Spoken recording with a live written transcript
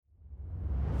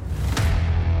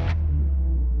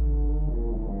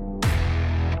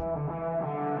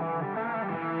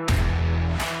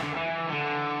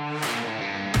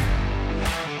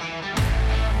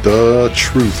The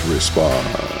Truth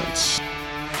Response.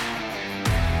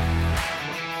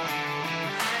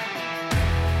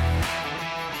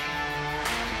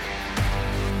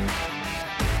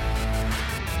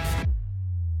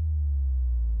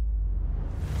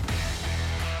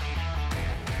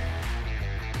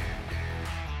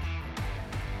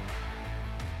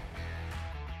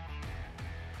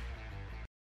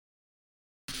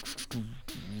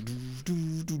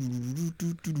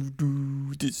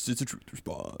 This is the truth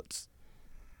response.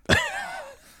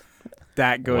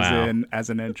 That goes Wow. in as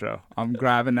an intro. I'm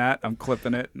grabbing that, I'm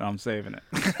clipping it, and I'm saving it.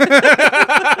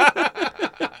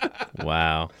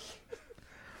 Wow.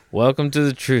 Welcome to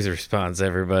the Truth Response,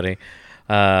 everybody.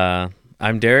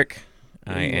 I'm Derek.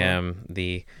 I am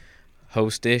the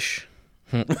host-ish.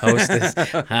 Hostess.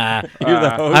 You're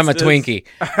the hostess. I'm a Twinkie.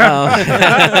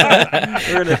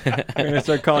 We're gonna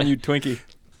start calling you Twinkie.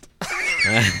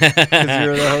 Because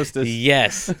you're the hostess.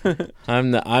 Yes.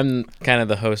 I'm kind of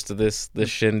the host of this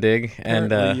shindig. And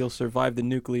Apparently you'll survive the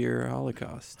nuclear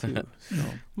holocaust too.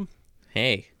 So.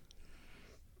 hey,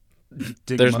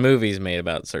 Dig there's 'em up. movies made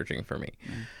about searching for me.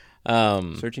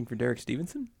 Searching for Derek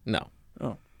Stevenson? No.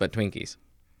 Oh. But Twinkies.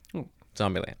 Oh.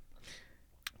 Zombieland.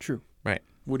 True. Right.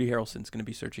 Woody Harrelson's gonna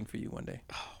be searching for you one day.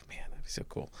 Oh man, that'd be so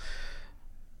cool.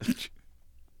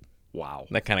 Wow.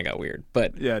 That kind of got weird.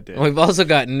 But Yeah, it did. we've also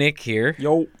got Nick here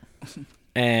Yo,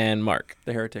 and Mark.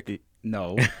 the heretic.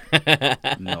 No.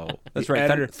 No. That's The right.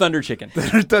 editor. Thunder Chicken.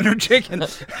 Thunder Chicken.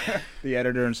 The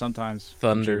editor and sometimes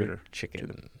Thunder contributor Chicken.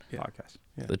 to the podcast.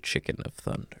 Yeah. The chicken of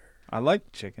thunder. I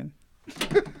like chicken.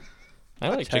 I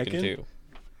like chicken Chicken? too.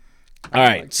 All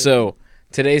right, so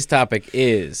today's topic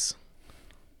is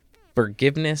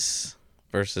forgiveness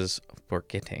versus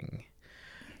forgetting.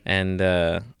 And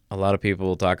a lot of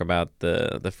people talk about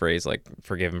the phrase like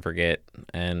forgive and forget.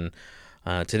 And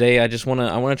today I want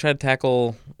to try to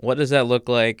tackle, what does that look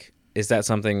like? Is that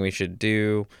something we should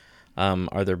do?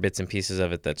 Are there bits and pieces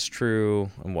of it that's true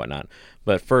and whatnot?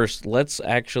 But first, let's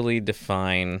actually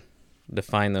define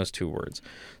those two words.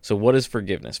 So what is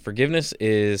forgiveness? Forgiveness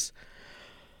is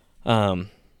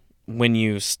when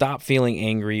you stop feeling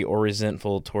angry or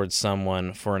resentful towards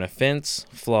someone for an offense,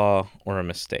 flaw, or a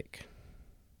mistake.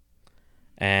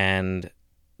 And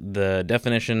the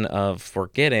definition of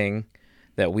forgetting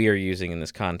that we are using in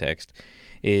this context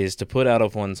is to put out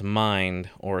of one's mind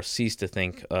or cease to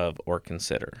think of or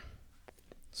consider.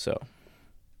 So,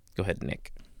 go ahead,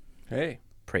 Nick. Hey.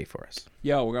 Pray for us.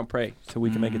 Yo, we're going to pray so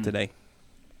we can make it today.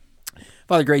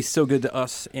 Father, grace so good to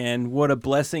us, and what a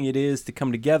blessing it is to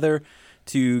come together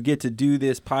to get to do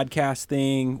this podcast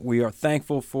thing. We are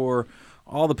thankful for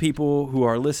all the people who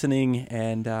are listening,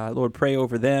 and Lord, pray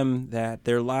over them that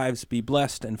their lives be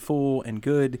blessed and full and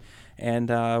good, and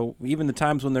even the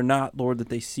times when they're not, Lord, that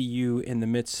they see you in the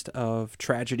midst of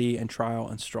tragedy and trial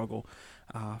and struggle.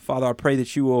 Father, I pray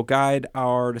that you will guide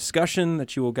our discussion,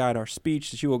 that you will guide our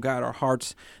speech, that you will guide our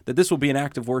hearts, that this will be an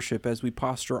act of worship as we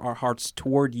posture our hearts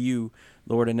toward you,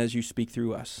 Lord, and as you speak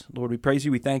through us. Lord, we praise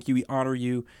you, we thank you, we honor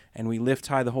you, and we lift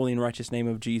high the holy and righteous name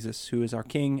of Jesus, who is our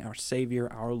King, our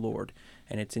Savior, our Lord.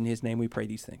 And it's in his name we pray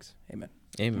these things. Amen.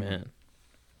 Amen.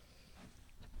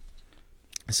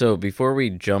 So before we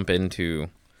jump into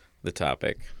the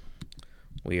topic,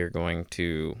 we are going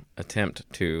to attempt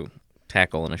to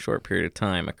tackle in a short period of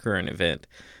time a current event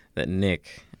that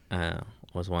Nick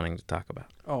was wanting to talk about.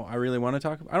 Oh, I really want to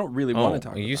talk about it? I don't really want to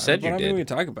talk about it. You said but you I mean, did. we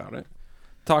can talk about it.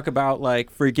 Talk about, like,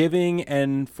 forgiving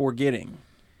and forgetting.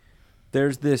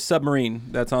 There's this submarine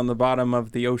that's on the bottom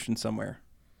of the ocean somewhere.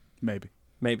 Maybe.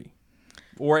 Maybe.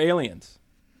 Or aliens.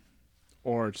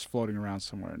 Or it's floating around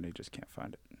somewhere and they just can't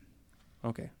find it.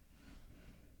 Okay.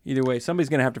 Either way, somebody's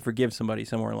going to have to forgive somebody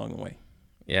somewhere along the way.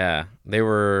 Yeah, they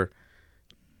were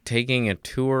taking a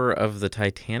tour of the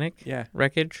Titanic Yeah.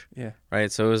 wreckage, Yeah.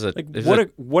 right? So it was Like, it was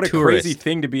what a tourist, crazy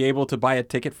thing to be able to buy a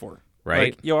ticket for.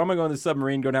 right? Like, yo, I'm going to go in the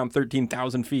submarine, go down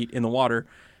 13,000 feet in the water,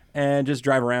 and just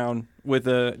drive around with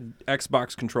a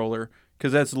Xbox controller,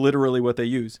 because that's literally what they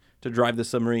use to drive the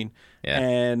submarine. Yeah.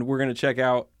 And we're going to check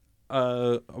out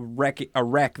a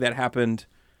wreck that happened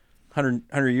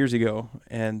 100 years ago.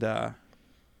 And, yeah,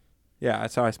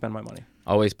 that's how I spend my money.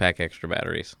 Always pack extra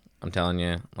batteries. I'm telling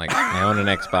you, like, I own an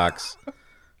Xbox.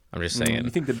 I'm just saying.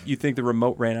 You think the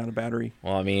remote ran out of battery?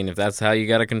 Well, I mean, if that's how you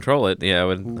got to control it, yeah, I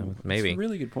would maybe. That's a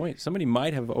really good point. Somebody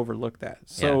might have overlooked that.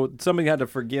 So somebody had to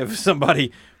forgive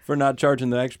somebody for not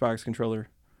charging the Xbox controller.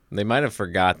 They might have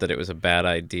forgot that it was a bad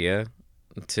idea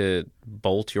to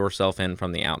bolt yourself in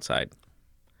from the outside.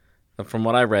 From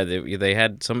what I read, they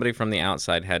had somebody from the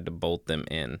outside had to bolt them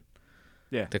in.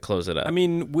 Yeah. To close it up. I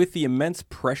mean, with the immense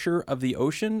pressure of the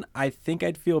ocean, I think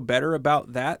I'd feel better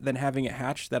about that than having a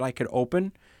hatch that I could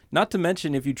open Not to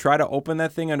mention, if you try to open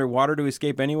that thing underwater to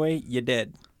escape anyway, you're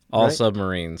dead. All right?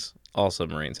 submarines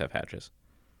have hatches.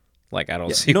 Like, I don't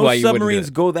Yeah. see No why you wouldn't do submarines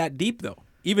it. go that deep, though.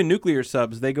 Even nuclear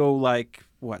subs, they go like,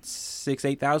 what, 6,000,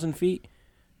 8,000 feet?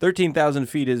 13,000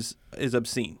 feet is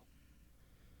obscene.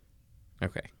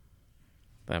 Okay.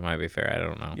 That might be fair. I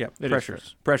don't know. Yeah, It is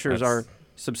pressures. Pressures That's- are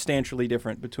substantially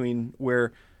different between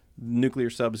where nuclear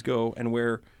subs go and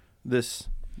where this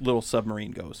little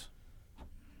submarine goes.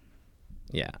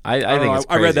 Yeah. I don't think know, it's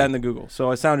I crazy. read that in the Google,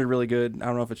 so it sounded really good. I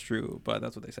don't know if it's true, but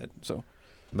that's what they said. So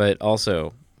But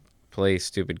also, play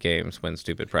stupid games, win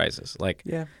stupid prizes. Like,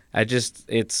 yeah,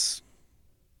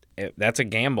 that's a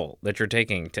gamble that you're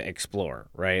taking to explore,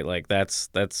 right? Like, that's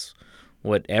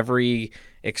what every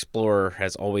explorer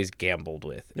has always gambled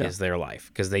with is their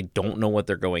life, because they don't know what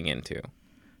they're going into.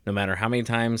 No matter how many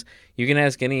times you can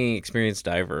ask any experienced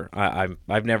diver.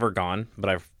 I've never gone, but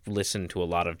I've listened to a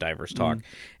lot of divers talk,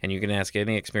 and you can ask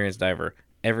any experienced diver.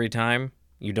 Every time,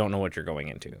 you don't know what you're going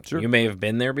into. Sure. You may have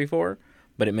been there before,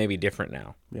 but it may be different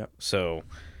now. yeah. So,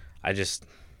 I don't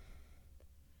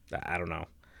know.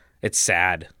 It's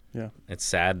sad. Yeah. It's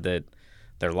sad that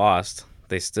they're lost.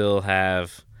 They should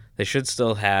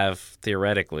still have,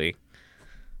 theoretically,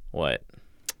 what?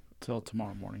 Till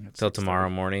tomorrow morning. Till tomorrow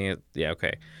morning?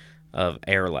 Okay. Of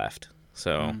air left.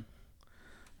 So,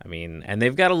 I mean, and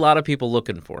they've got a lot of people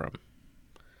looking for them.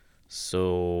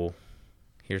 So,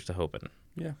 here's to hoping.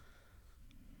 Yeah.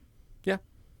 Yeah.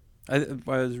 I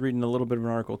was reading a little bit of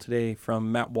an article today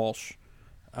from Matt Walsh.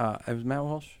 It was Matt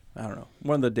Walsh? I don't know.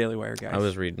 One of the Daily Wire guys. I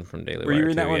was reading from Daily Wire. Were you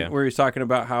reading that too, one? yeah. Where he's talking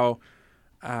about how,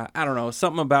 I don't know,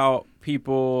 something about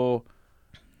people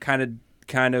kind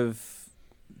of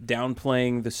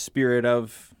downplaying the spirit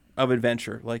of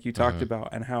adventure, like you talked about,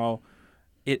 and how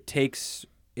it takes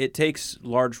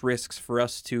large risks for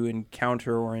us to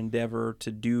encounter or endeavor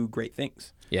to do great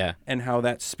things. Yeah. And how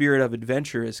that spirit of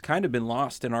adventure has kind of been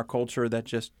lost in our culture that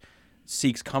just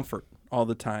seeks comfort all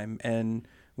the time. And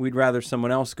we'd rather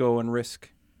someone else go and risk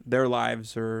their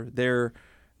lives or their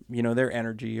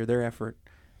energy or their effort.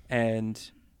 And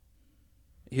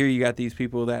here you got these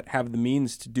people that have the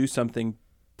means to do something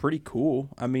pretty cool.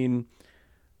 I mean,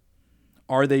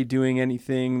 are they doing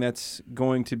anything that's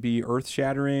going to be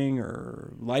earth-shattering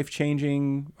or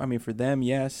life-changing? I mean, for them,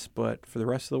 yes, but for the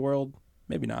rest of the world,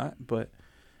 maybe not. But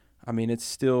I mean, it's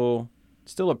still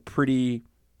a pretty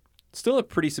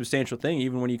substantial thing,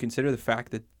 even when you consider the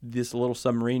fact that this little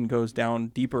submarine goes down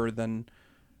deeper than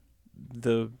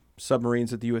the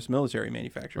submarines that the U.S. military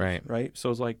manufactures. Right.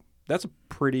 So it's like, that's a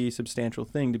pretty substantial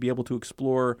thing to be able to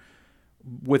explore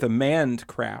with a manned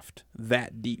craft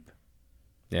that deep.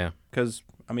 Yeah. Because,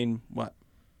 I mean,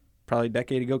 probably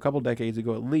a couple decades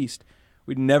ago at least,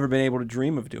 we'd never been able to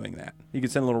dream of doing that. You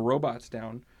could send little robots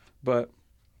down, but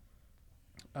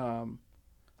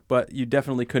you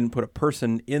definitely couldn't put a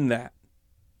person in that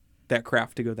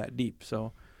craft to go that deep.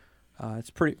 So it's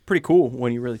pretty cool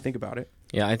when you really think about it.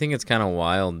 Yeah, I think it's kind of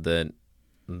wild that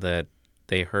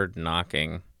they heard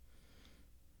knocking,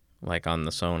 like, on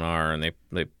the sonar, and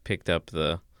they picked up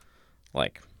the,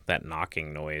 like, that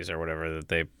knocking noise or whatever that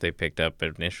they picked up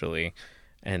initially,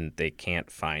 and they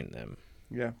can't find them.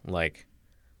 Yeah. Like,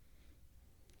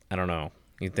 I don't know.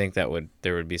 You'd think there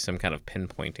would be some kind of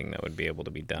pinpointing that would be able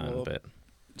to be done, Well, but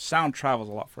sound travels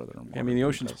a lot further than water. I mean, the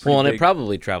ocean's pretty and big. it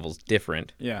probably travels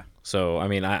different. Yeah. So, I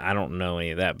mean, I don't know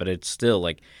any of that, but it's still,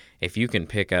 like, if you can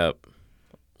pick up,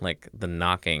 like, the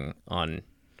knocking on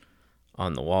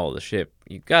the wall of the ship,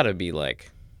 you got to be, like,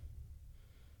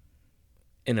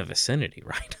 in a vicinity,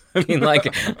 right? I mean, like,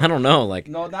 I don't know, like,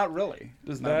 No, not really.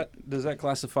 Does that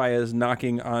classify as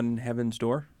knocking on heaven's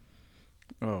door?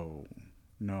 Oh,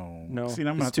 no. No. See,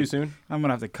 I'm It's too soon? I'm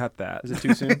gonna have to cut that. Is it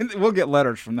too soon? We'll get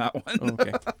letters from that one. Oh,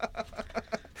 okay.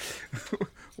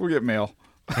 We'll get mail.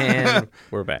 and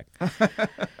we're back.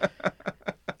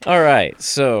 All right,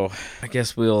 so I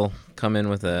guess we'll come in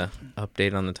with a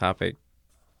update on the topic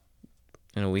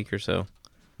in a week or so.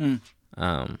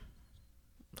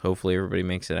 Hopefully everybody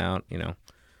makes it out,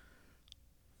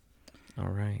 All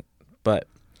right. But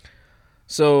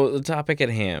so the topic at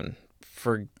hand,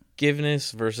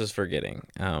 forgiveness versus forgetting.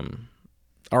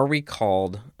 Are we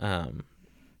called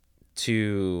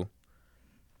to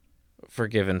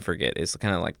forgive and forget? It's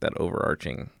kind of like that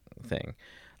overarching thing.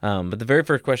 But the very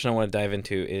first question I want to dive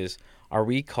into is, are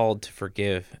we called to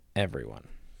forgive everyone?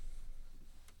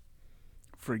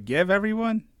 Forgive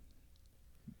everyone?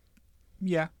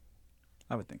 Yeah.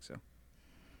 I would think so.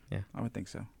 Yeah. I would think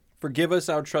so. Forgive us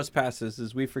our trespasses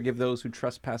as we forgive those who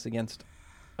trespass against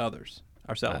others.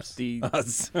 Ourselves.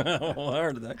 Us. Well,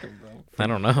 where did that come from? I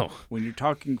don't know. When you're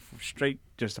talking straight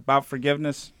just about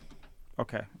forgiveness,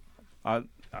 okay.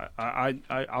 I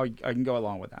can go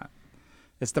along with that.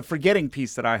 It's the forgetting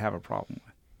piece that I have a problem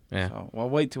with. Yeah. So we'll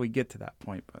wait till we get to that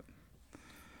point. But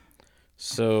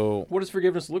So What does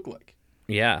forgiveness look like?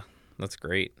 yeah, that's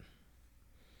great.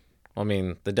 I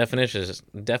mean, the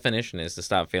definition is to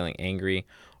stop feeling angry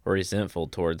or resentful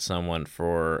towards someone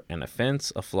for an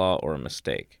offense, a flaw, or a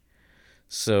mistake.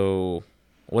 So,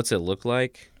 what's it look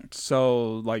like?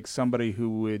 so like somebody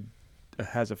who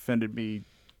has offended me,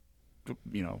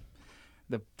 you know,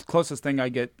 the closest thing I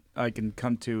can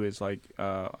come to is like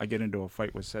I get into a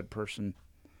fight with said person,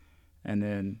 and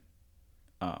then,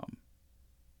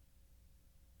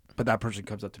 but that person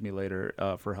comes up to me later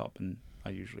for help, and I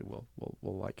usually will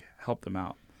like help them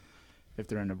out if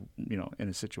they're in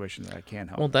a situation that I can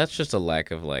help. Well, that's just a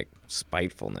lack of like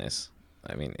spitefulness.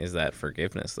 I mean, is that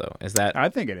forgiveness though? Is that I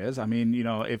think it is. I mean,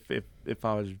 if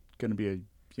I was going to be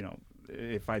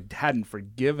if I hadn't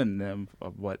forgiven them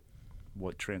of what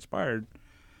transpired,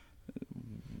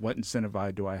 what incentive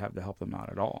do I have to help them out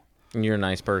at all? you're a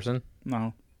nice person?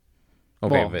 No.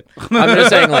 Okay, Well. but I'm just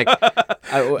saying, like,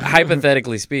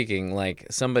 hypothetically speaking, like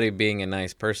somebody being a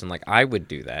nice person, like I would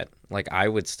do that. Like I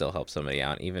would still help somebody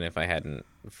out even if I hadn't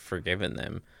forgiven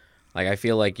them. Like I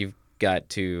feel like you've got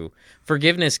to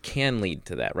forgiveness can lead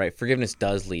to that, right? Forgiveness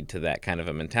does lead to that kind of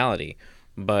a mentality,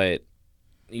 but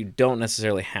you don't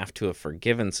necessarily have to have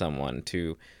forgiven someone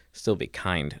to still be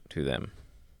kind to them.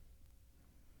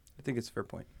 I think it's a fair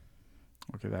point.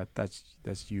 Okay,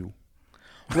 that's you.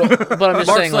 Well, but I'm just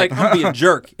Mark's saying, like, I'm be a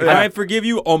jerk. If I forgive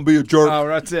you, I'm be a jerk. Oh,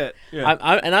 that's it. Yeah.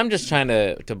 I'm just trying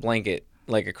to blanket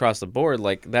like across the board,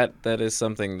 like that is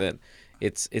something that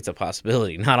it's a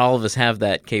possibility. Not all of us have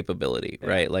that capability,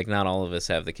 right? Like not all of us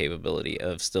have the capability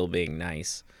of still being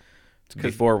nice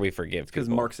before we forgive. Because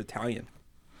people. Mark's Italian.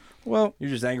 Well, You're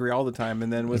just angry all the time,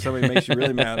 and then when somebody makes you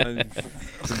really mad, then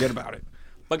forget about it.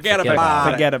 Forget about about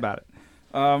it. forget about it.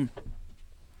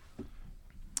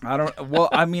 I don't. Well,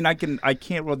 I mean, I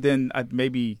can't. Well, then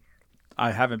maybe I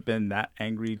haven't been that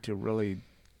angry to really.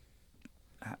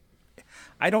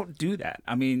 I don't do that.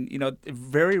 I mean,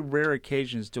 very rare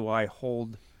occasions do I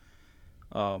hold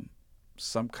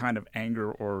some kind of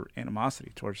anger or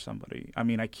animosity towards somebody. I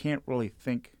mean, I can't really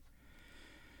think.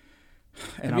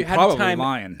 And I'm probably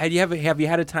lying. Have you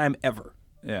had a time ever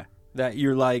Yeah. that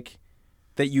you're like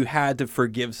that you had to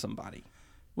forgive somebody?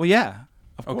 Well, yeah.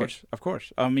 Of Okay.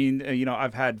 course. I mean,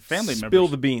 I've had family members. Spill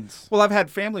the beans. Well, I've had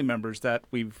family members that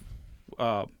we've,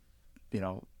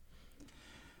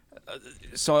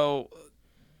 so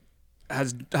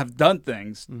have done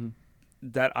things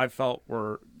that I felt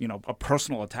were, a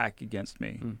personal attack against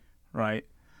me, right?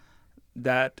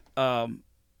 That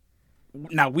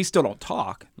now we still don't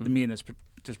talk. Me and this,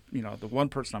 just the one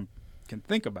person I can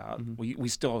think about, we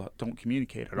still don't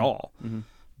communicate at all.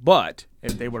 But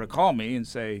if they were to call me and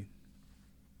say,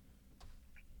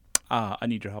 I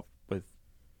need your help with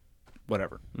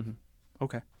whatever.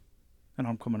 Okay. And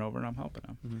I'm coming over and I'm helping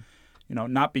them.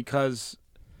 Not because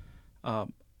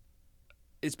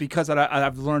it's because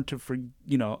I've learned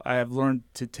I have learned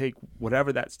to take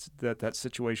whatever that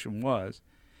situation was,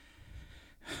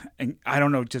 and I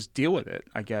don't know, just deal with it,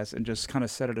 I guess, and just kind of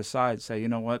set it aside. Say, you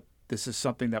know what, this is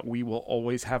something that we will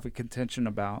always have a contention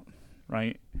about,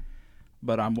 right?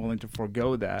 But I'm willing to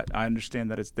forego that. I understand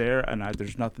that it's there, and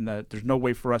there's no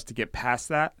way for us to get past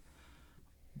that.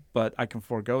 But I can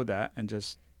forego that and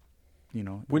just,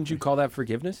 Wouldn't you call that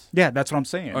forgiveness? Yeah, that's what I'm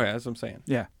saying. Oh yeah, that's what I'm saying.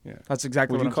 Yeah, Yeah. that's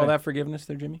exactly Would what you I'm call saying. that forgiveness,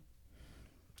 there, Jimmy?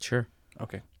 Sure.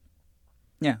 Okay.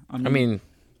 Yeah, I mean,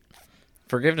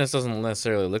 forgiveness doesn't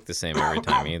necessarily look the same every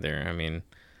time either. I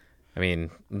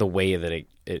mean, the way that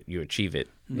you achieve it,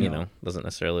 doesn't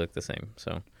necessarily look the same.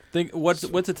 So, Think what's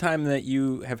a time that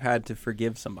you have had to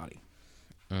forgive somebody?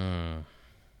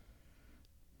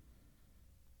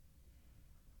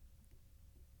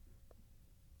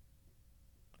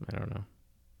 I don't know.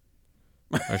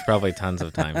 There's probably tons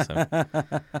of times. So.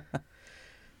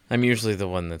 I'm usually the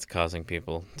one that's causing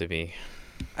people to be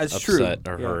That's upset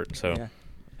true. or Yeah. hurt. So Yeah.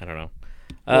 I don't know.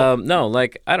 Well- No,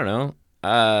 like I don't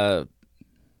know.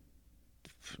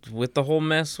 With the whole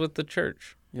mess with the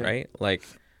church, Yeah. right? Like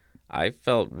I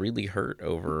felt really hurt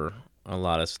over a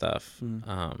lot of stuff.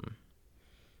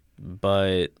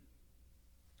 But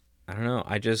I don't know.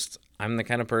 I'm the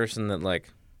kind of person that like,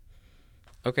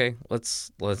 okay,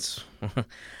 let's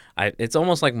it's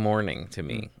almost like mourning to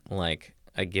me. Like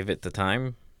I give it the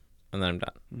time and then I'm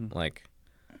done. Like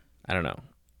I don't know.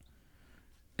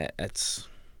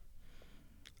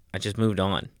 I just moved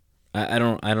on. I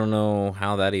don't know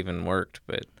how that even worked,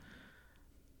 but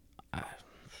I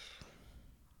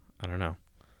don't know.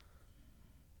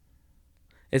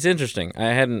 It's interesting.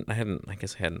 I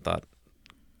guess I hadn't thought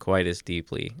quite as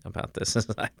deeply about this as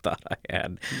I thought I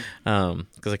had,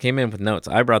 because I came in with notes.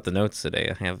 I brought the notes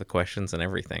today. I have the questions and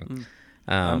everything.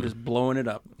 I'm just blowing it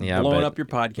up. Yeah, blowing up your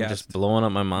podcast. Just blowing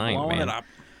up my mind, blowing man. it up.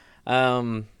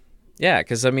 Yeah,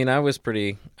 because I mean, I was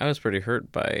pretty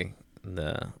hurt by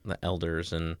the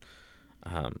elders and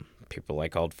people I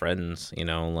called friends. You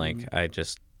know, like I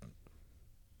got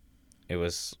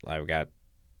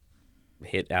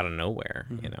hit out of nowhere.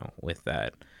 You know, with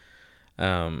that.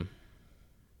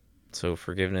 So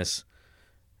forgiveness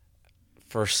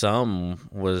for some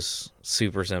was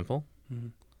super simple.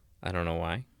 I don't know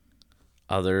why.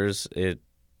 Others, it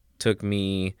took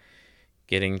me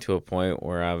getting to a point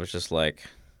where I was just like,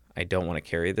 I don't want to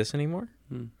carry this anymore.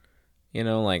 You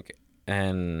know, like,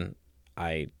 and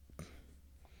I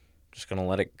just gonna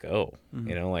let it go.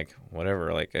 You know, like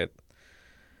whatever. Like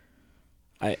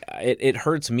it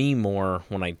hurts me more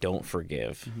when I don't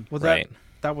forgive. Well, right?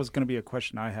 That was going to be a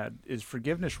question I had. Is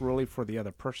forgiveness really for the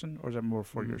other person, or is it more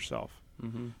for yourself?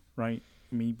 Right?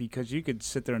 I mean, because you could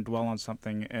sit there and dwell on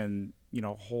something and, you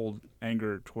know, hold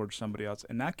anger towards somebody else,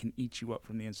 and that can eat you up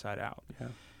from the inside out. Yeah.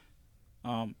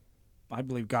 I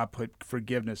believe God put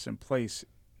forgiveness in place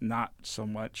not so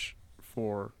much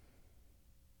for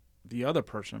the other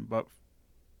person, but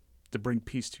to bring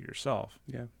peace to yourself.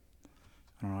 Yeah.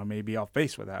 I don't know, I may be off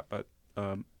base with that, but,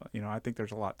 you know, I think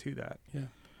there's a lot to that. Yeah.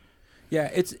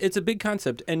 Yeah, it's a big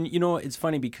concept. And, you know, it's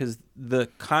funny because the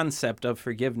concept of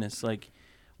forgiveness, like,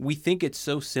 we think it's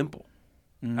so simple.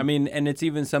 I mean, and it's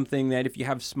even something that if you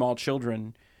have small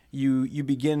children, you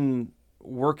begin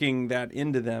working that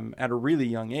into them at a really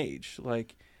young age.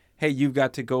 Like, hey, you've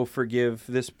got to go forgive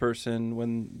this person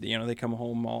when, you know, they come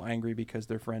home all angry because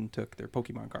their friend took their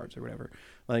Pokemon cards or whatever.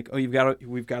 Like, oh,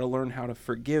 we've got to learn how to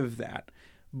forgive that.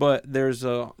 But there's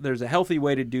a healthy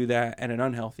way to do that and an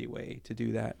unhealthy way to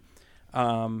do that.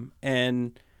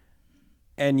 And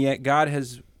yet God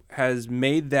has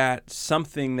made that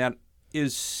something that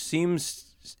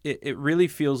it really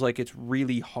feels like it's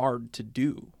really hard to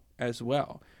do as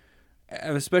well,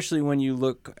 especially when you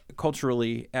look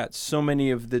culturally at so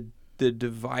many of the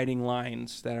dividing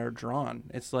lines that are drawn.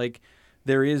 It's like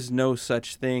there is no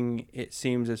such thing, it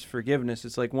seems, as forgiveness.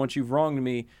 It's like once you've wronged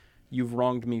me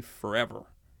forever,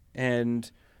 and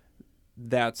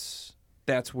that's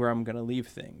where I'm going to leave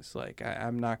things. Like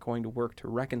I'm not going to work to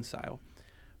reconcile.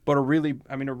 But a really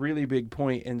big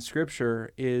point in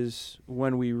Scripture is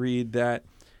when we read that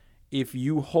if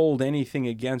you hold anything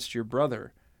against your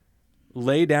brother,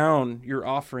 lay down your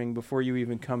offering before you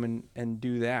even come and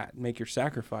do that. Make your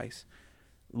sacrifice.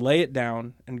 Lay it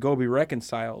down and go be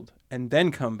reconciled and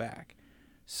then come back.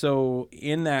 So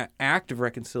in that act of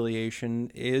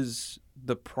reconciliation is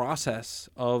the process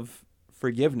of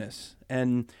forgiveness.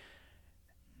 And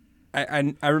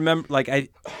I remember,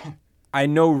 like, I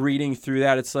know reading through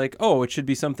that, it's like, oh, it should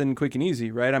be something quick and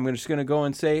easy, right? I'm just going to go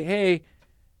and say, hey,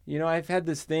 you know, I've had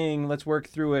this thing, let's work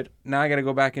through it. Now I got to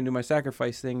go back and do my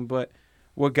sacrifice thing. But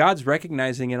what God's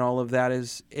recognizing in all of that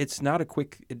is it's not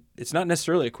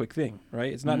necessarily a quick thing,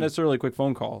 right? It's not necessarily a quick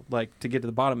phone call, like, to get to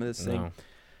the bottom of this thing.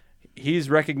 He's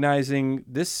recognizing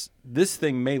this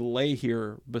thing may lay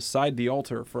here beside the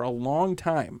altar for a long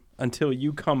time until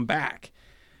you come back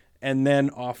and then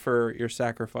offer your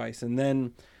sacrifice and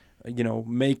then, you know,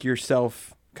 make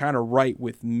yourself kind of right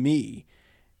with me.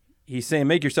 He's saying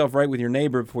make yourself right with your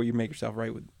neighbor before you make yourself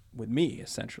right with me,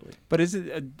 essentially. But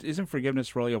isn't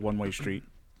forgiveness really a one-way street?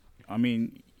 I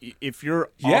mean, if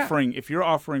you're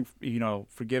offering, you know,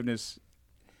 forgiveness,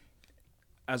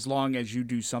 as long as you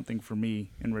do something for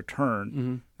me in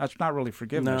return, that's not really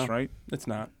forgiveness, right? It's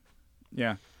not.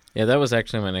 Yeah. Yeah, that was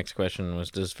actually my next question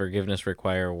was, does forgiveness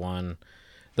require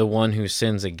the one who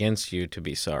sins against you to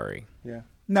be sorry? Yeah.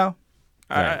 No.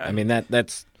 Right. I mean,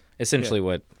 that's essentially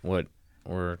what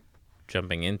we're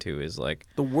jumping into is like...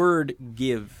 The word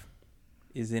give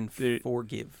is in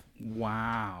forgive.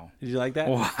 Wow. Did you like that?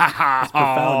 Wow. It's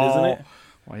profound, isn't it?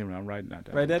 Wait a minute, I'm writing that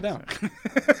down. Write that down.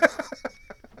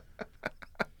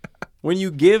 When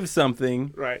you give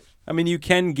something, right? I mean, you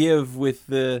can give with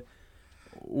the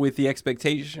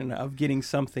expectation of getting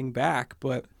something back,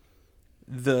 but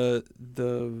the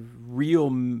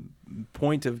real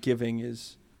point of giving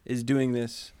is doing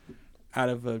this out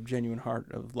of a genuine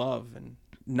heart of love and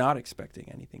not expecting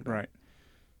anything back. Right.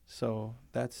 So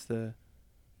that's the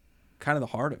kind of the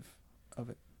heart of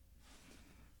it.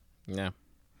 Yeah.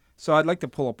 So I'd like to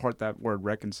pull apart that word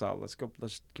reconcile. Let's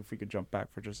if we could jump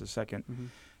back for just a second.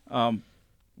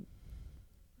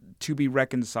 To be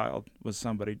reconciled with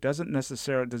somebody does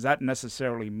that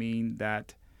necessarily mean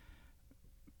that?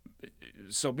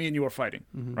 So me and you are fighting,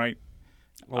 right?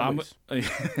 Always.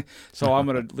 So I'm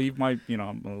going to leave my,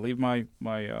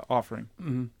 offering.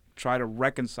 Mm-hmm. Try to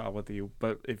reconcile with you,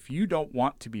 but if you don't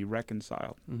want to be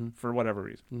reconciled for whatever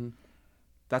reason,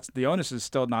 that's the onus is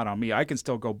still not on me. I can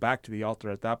still go back to the altar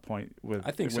at that point with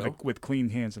with clean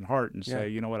hands and heart and say,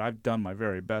 you know what, I've done my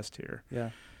very best here.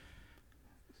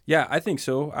 Yeah, I think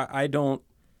so.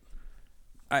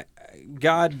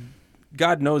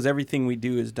 God knows everything we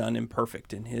do is done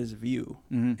imperfect in His view,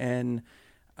 and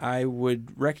I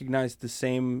would recognize the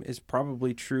same is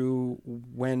probably true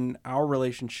when our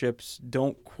relationships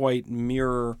don't quite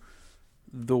mirror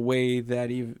the way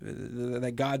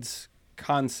that God's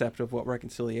concept of what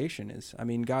reconciliation is. I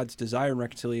mean, God's desire in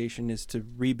reconciliation is to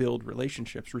rebuild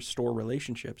relationships, restore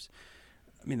relationships.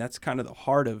 I mean, that's kind of the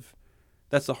heart of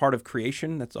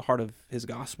creation. That's the heart of His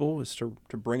gospel, is to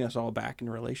bring us all back in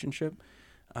relationship.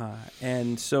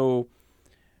 And so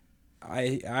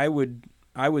I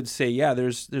would say, yeah,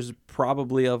 there's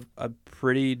probably a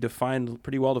pretty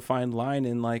well defined line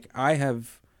in, like, I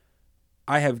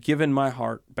have given my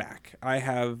heart back. I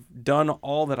have done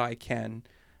all that I can,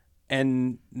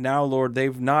 and now, Lord,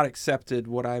 they've not accepted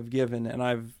what I've given, and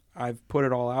I've put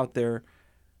it all out there.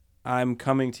 I'm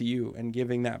coming to you and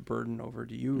giving that burden over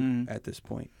to you at this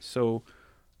point. So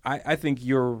I think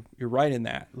you're right in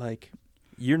that. Like,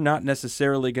 you're not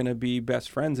necessarily going to be best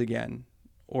friends again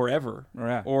or ever,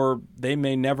 or they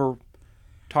may never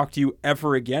talk to you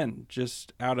ever again,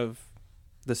 just out of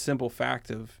the simple fact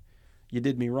of, you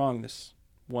did me wrong this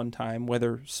one time,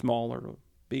 whether small or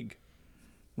big.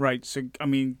 Right. So, I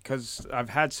mean, because I've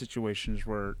had situations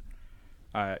where,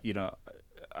 I've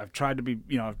tried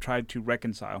to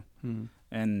reconcile,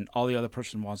 and all the other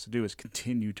person wants to do is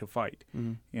continue to fight,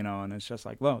 and it's just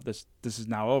like, well, this is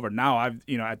now over. Now I've,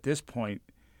 at this point,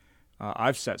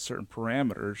 I've set certain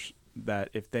parameters that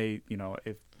if the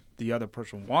other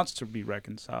person wants to be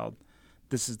reconciled,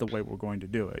 this is the way we're going to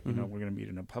do it. We're going to meet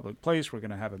in a public place. We're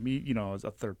going to have as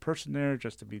a third person there,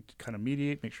 just to be kind of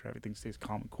mediate, make sure everything stays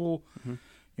calm and cool.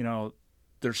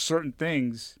 There's certain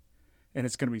things, and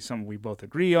it's going to be something we both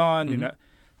agree on.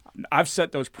 I've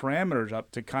set those parameters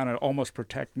up to kind of almost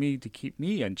protect me, to keep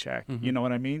me in check. You know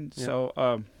what I mean? Yeah.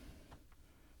 So,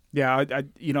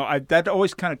 that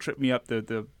always kind of tripped me up,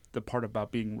 the part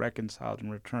about being reconciled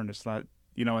and returned. It's not,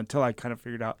 until I kind of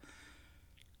figured out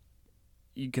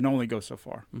you can only go so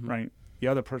far, right? The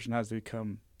other person has to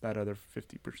become that other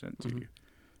 50% to you.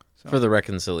 So, for the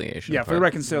reconciliation part. For the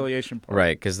reconciliation part.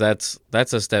 Right, because that's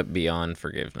a step beyond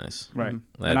forgiveness. Right.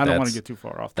 And I don't want to get too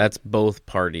far off that. That's both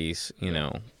parties,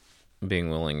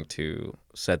 being willing to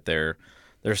set their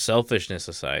selfishness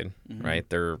aside, right?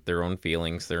 Their own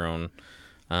feelings, their own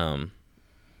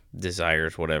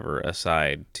desires, whatever,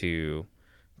 aside to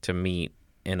meet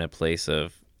in a place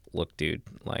of, look, dude,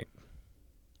 like,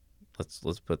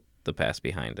 let's put the past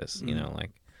behind us,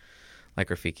 like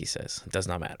Rafiki says, it does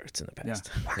not matter, it's in the past.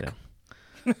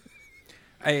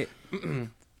 I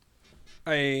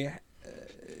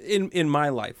in my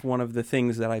life, one of the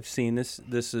things that I've seen, this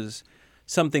is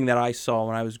something that I saw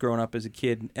when I was growing up as a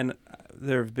kid, and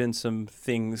there have been some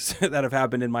things that have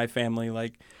happened in my family.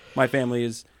 Like, my family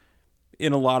is,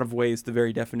 in a lot of ways, the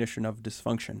very definition of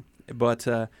dysfunction. But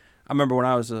I remember when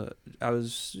I was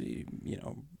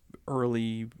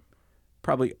early,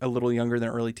 probably a little younger than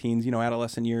early teens,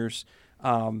 adolescent years.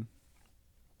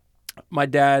 My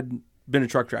dad been a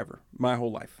truck driver my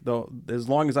whole life, though. As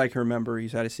long as I can remember,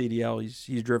 he's had a CDL.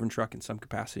 He's driven truck in some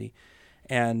capacity,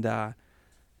 and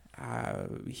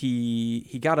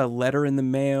he got a letter in the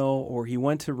mail, or he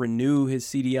went to renew his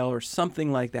CDL, or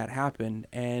something like that happened,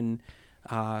 and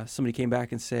somebody came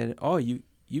back and said, "Oh,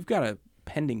 you've got a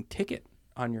pending ticket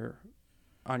on your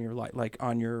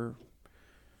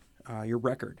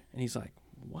record." And he's like,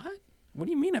 "What? What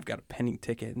do you mean I've got a pending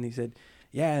ticket?" And he said,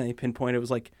 "Yeah." And he pinpointed, it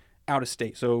was like out of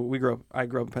state. So I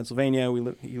grew up in Pennsylvania.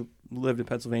 He lived in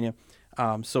Pennsylvania.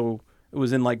 So it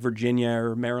was in like Virginia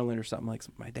or Maryland or something. Like,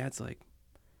 my dad's like,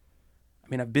 I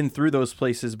mean, I've been through those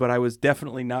places, but I was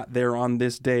definitely not there on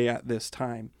this day at this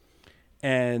time.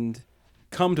 And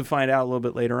come to find out a little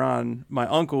bit later on, my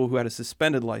uncle, who had a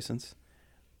suspended license,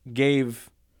 gave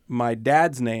my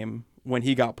dad's name when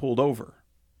he got pulled over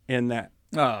in that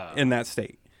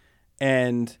state.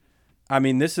 And I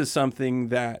mean, this is something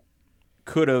that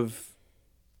could have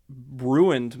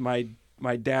ruined my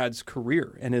dad's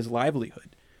career and his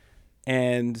livelihood.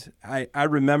 And I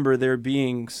remember there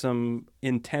being some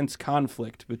intense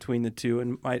conflict between the two.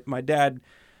 And my dad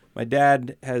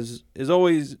has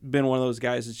always been one of those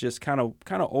guys that's just kind of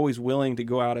always willing to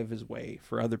go out of his way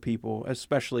for other people,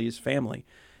 especially his family.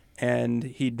 And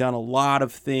he'd done a lot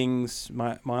of things,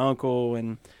 my uncle,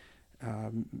 and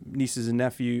nieces and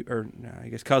nephew, or I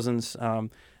guess cousins.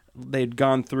 They'd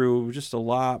gone through just a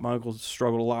lot. My uncle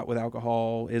struggled a lot with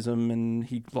alcoholism, and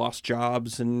he lost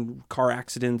jobs and car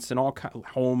accidents and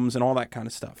homes and all that kind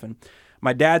of stuff. And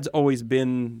my dad's always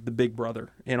been the big brother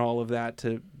in all of that,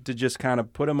 to just kind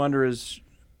of put him under his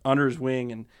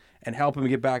wing and help him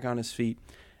get back on his feet.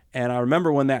 And I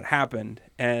remember when that happened,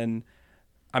 and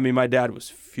I mean, my dad was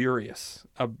furious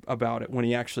about it when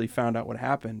he actually found out what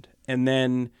happened. And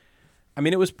then, I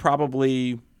mean, it was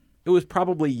probably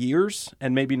years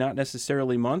and maybe not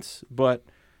necessarily months, but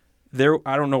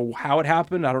I don't know how it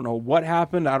happened. I don't know what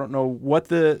happened. I don't know what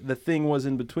the thing was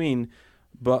in between,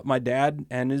 but my dad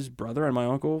and his brother and my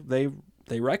uncle, they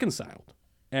reconciled,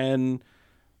 and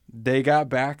they got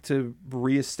back to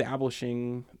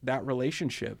reestablishing that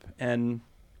relationship. And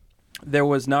there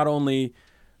was not only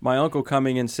my uncle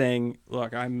coming and saying,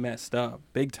 look, I messed up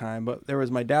big time, but there was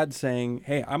my dad saying,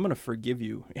 hey, I'm going to forgive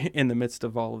you in the midst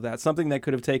of all of that. Something that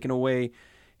could have taken away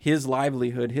his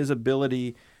livelihood, his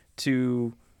ability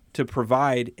to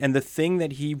provide, and the thing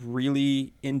that he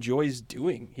really enjoys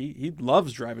doing. He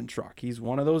loves driving truck. He's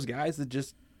one of those guys that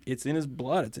just, it's in his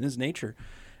blood, it's in his nature.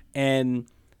 And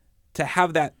to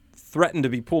have that threatened to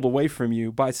be pulled away from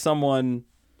you by someone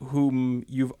whom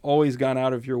you've always gone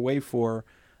out of your way for,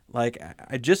 like,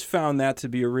 I just found that to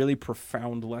be a really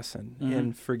profound lesson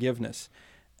in forgiveness.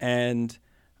 And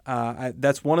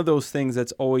that's one of those things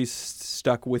that's always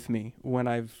stuck with me when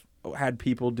I've had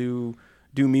people do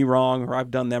me wrong, or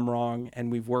I've done them wrong,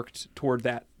 and we've worked toward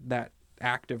that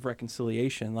act of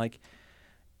reconciliation. Like,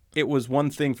 it was one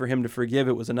thing for him to forgive.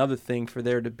 It was another thing for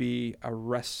there to be a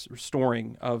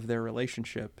restoring of their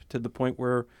relationship to the point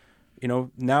where, you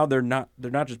know, now they're not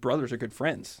just brothers, they're good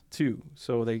friends too.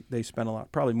 So they spend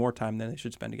probably more time than they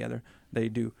should spend together. They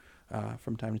do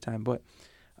from time to time,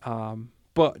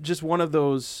 but just one of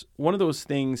those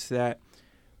things that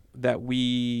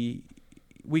we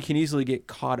can easily get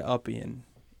caught up in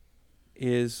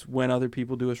is when other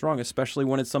people do us wrong, especially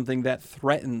when it's something that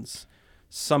threatens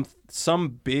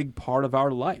some big part of our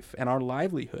life and our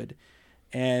livelihood.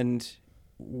 And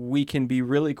we can be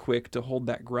really quick to hold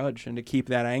that grudge and to keep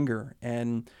that anger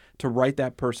and to write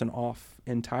that person off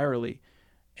entirely.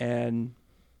 And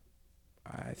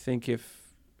I think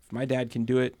if my dad can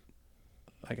do it,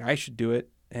 like, I should do it,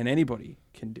 and anybody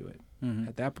can do it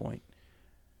at that point.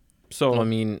 So, well, I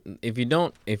mean, if you're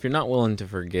not willing to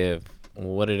forgive,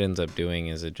 what it ends up doing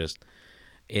is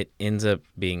it ends up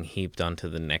being heaped onto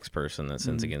the next person that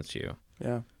sins against you.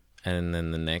 Yeah. And then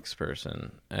the next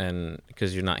person, and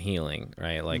because you're not healing,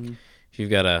 right? Like, if you've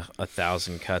got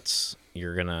 1,000 cuts,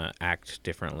 you're gonna act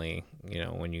differently, you know,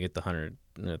 when you get the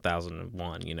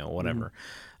 1,001, you know, whatever.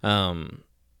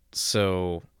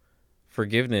 So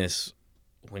forgiveness,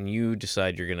 when you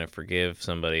decide you're gonna forgive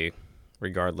somebody,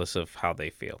 regardless of how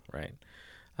they feel, right?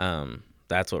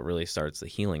 That's what really starts the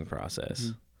healing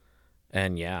process.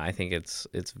 And yeah, I think it's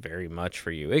very much for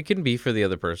you. It can be for the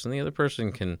other person. The other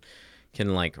person can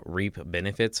like reap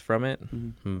benefits from it,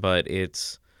 but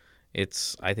it's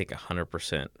I think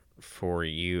 100% for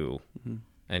you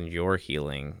and your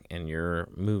healing and your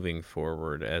moving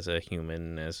forward as a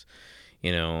human, as,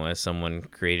 you know, as someone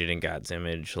created in God's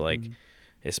image. Like,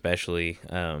 especially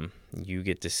you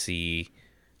get to see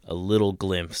a little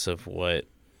glimpse of what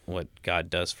God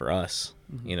does for us,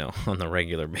 you know, on the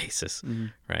regular basis,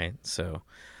 right? So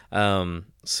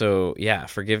yeah,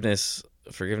 forgiveness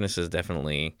is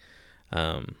definitely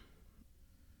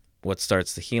what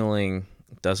starts the healing.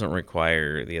 Doesn't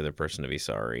require the other person to be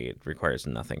sorry. It requires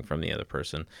nothing from the other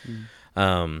person.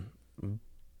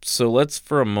 So let's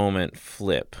for a moment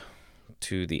flip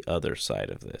to the other side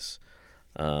of this.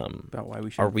 About why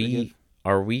we should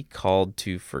are we called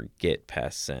to forget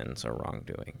past sins or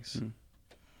wrongdoings?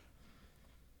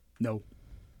 No,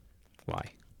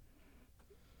 Why?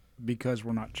 because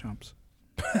we're not chumps.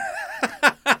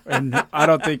 And I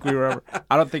don't think we were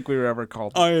ever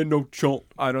called. I ain't no chump.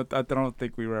 I don't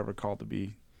think we were ever called to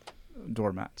be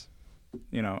doormats.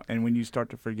 You know, and when you start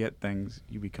to forget things,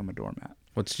 you become a doormat.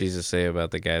 What's Jesus say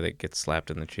about the guy that gets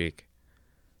slapped in the cheek?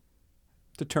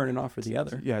 To turn it off for the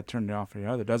other. Yeah, turn it off for the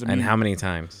other. Doesn't And mean how many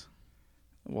times?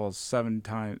 Well, 70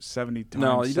 times.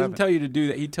 No, he doesn't 7. tell you to do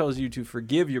that. He tells you to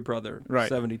forgive your brother Right.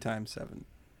 70 times 7.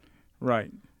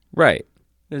 Right. Right.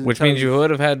 Doesn't Which tell means you would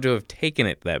have had to have taken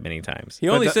it that many times. He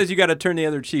only says you got to turn the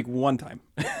other cheek one time.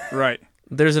 Right.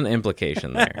 There's an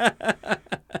implication there.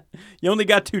 You only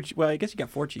got 2. Well, I guess you got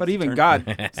 4 cheeks. But even God,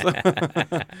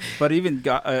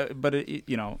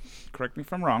 you know, correct me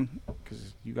if I'm wrong,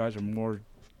 because you guys are more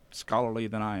scholarly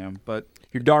than I am. But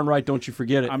you're darn right. Don't you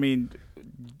forget it. I mean,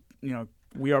 you know,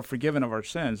 we are forgiven of our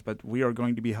sins, but we are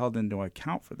going to be held into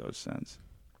account for those sins.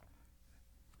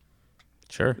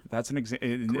 Sure. That's an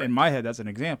in my head. That's an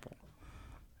example.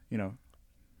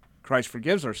 Christ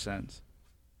forgives our sins.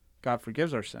 God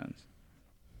forgives our sins.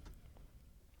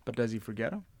 But does he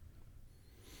forget them?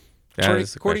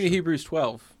 According to Hebrews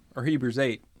 12 or Hebrews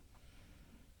 8,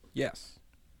 yes.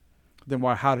 Then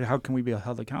why? How can we be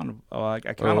held accountable?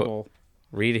 Accountable.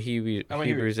 Read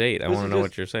Hebrews 8. I want to know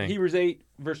what you're saying. Hebrews 8,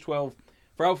 verse 12.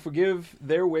 For I will forgive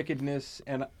their wickedness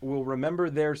and will remember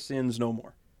their sins no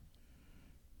more.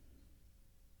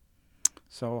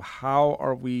 So how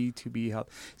are we to be held?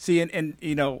 See, and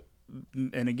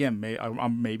again, I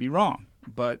may be wrong,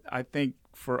 but I think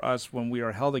for us, when we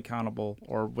are held accountable,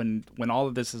 or when all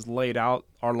of this is laid out,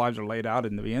 our lives are laid out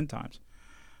in the end times.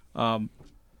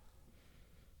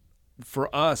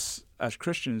 For us as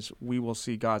Christians, we will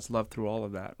see God's love through all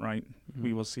of that, right? Mm-hmm.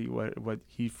 We will see what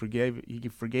He forgave. He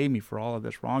forgave me for all of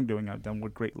this wrongdoing I've done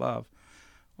with great love.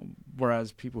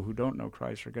 Whereas people who don't know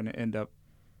Christ are going to end up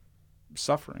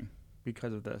suffering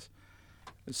because of this.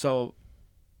 So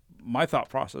my thought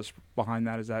process behind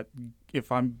that is that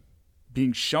if I'm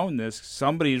being shown this,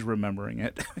 somebody's remembering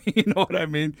it. You know what I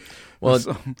mean? Well,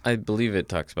 I believe it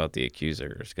talks about the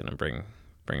accuser is going to bring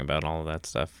about all of that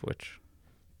stuff, which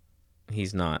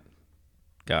he's not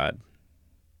God.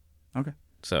 Okay.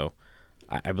 So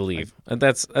I believe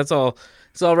that's all.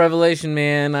 It's all revelation,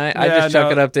 man. I just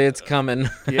chuck it up to it's coming.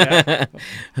 Yeah.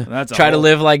 That's try to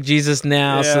live like Jesus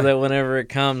now, so that whenever it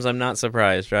comes, I'm not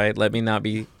surprised. Right? Let me not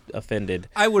be offended.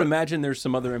 I would imagine there's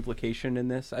some other implication in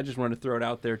this. I just wanted to throw it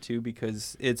out there too,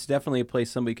 because it's definitely a place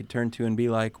somebody could turn to and be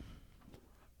like,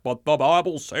 "What the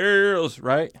Bible says,"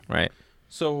 right? Right.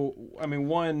 So, I mean,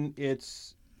 one,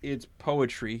 it's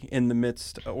poetry in the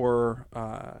midst, or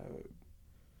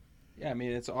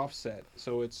it's offset.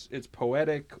 So it's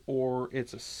poetic, or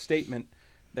it's a statement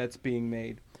that's being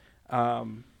made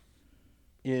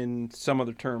in some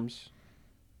other terms.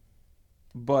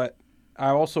 But I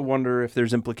also wonder if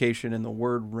there's implication in the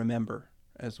word remember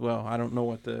as well. I don't know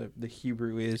what the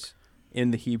Hebrew is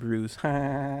in the Hebrews.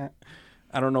 I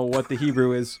don't know what the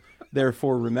Hebrew is there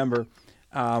for remember.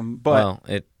 But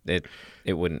it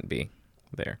wouldn't be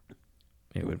there.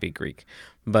 It would be Greek.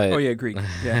 But Greek.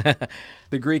 Yeah.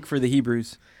 The Greek for the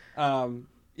Hebrews. So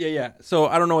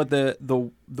I don't know what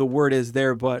the word is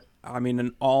there, but I mean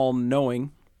an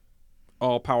all-knowing,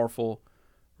 all-powerful,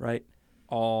 right?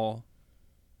 All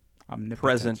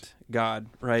omnipresent God,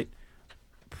 right?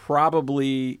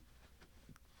 Probably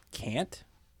can't.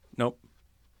 Nope.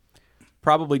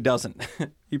 Probably doesn't.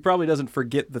 He probably doesn't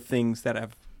forget the things that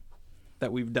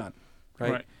we've done,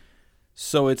 right?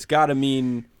 So it's got to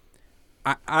mean,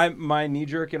 my knee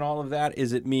jerk in all of that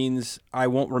is it means I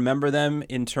won't remember them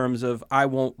in terms of I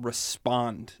won't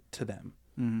respond to them.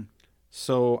 Mm-hmm.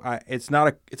 So it's not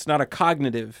a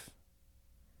cognitive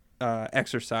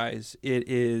exercise. It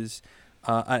is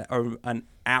an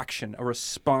action, a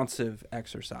responsive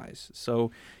exercise. So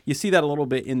you see that a little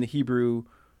bit in the Hebrew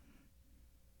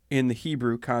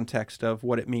context of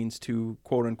what it means to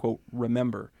quote unquote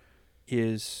remember.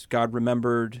 Is God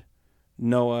remembered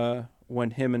Noah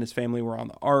when him and his family were on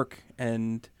the ark,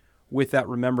 and with that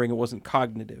remembering, it wasn't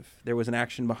cognitive. There was an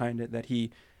action behind it that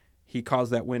he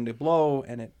caused that wind to blow,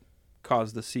 and it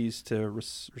caused the seas to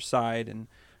recede. And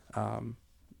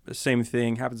the same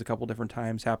thing happens a couple different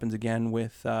times. Happens again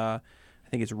with I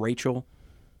think it's Rachel.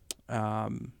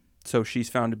 So she's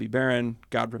found to be barren.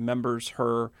 God remembers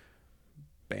her.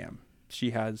 Bam,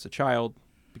 she has a child.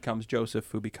 Becomes Joseph,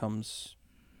 who becomes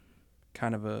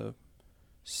kind of a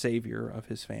savior of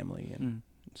his family and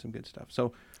some good stuff.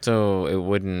 So it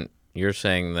wouldn't. You're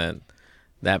saying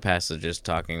that passage is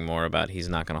talking more about he's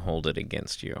not going to hold it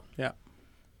against you. Yeah.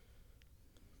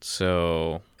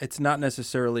 So it's not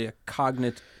necessarily a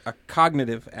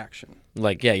cognitive action.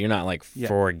 Like, you're not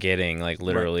forgetting,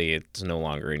 literally it's no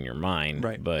longer in your mind,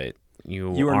 right? But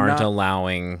you aren't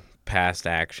allowing past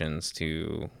actions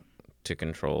to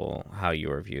control how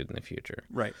you are viewed in the future.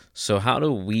 Right. So how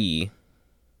do we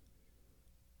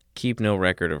keep no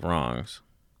record of wrongs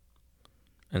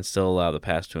and still allow the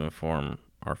past to inform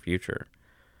our future?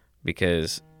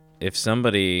 Because if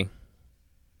somebody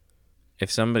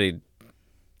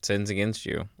sins against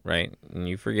you, right, and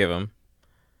you forgive them,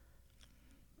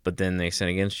 but then they sin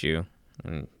against you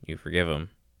and you forgive them,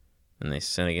 and they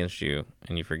sin against you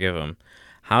and you forgive them,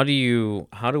 how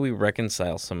do we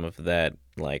reconcile some of that,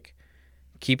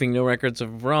 keeping no records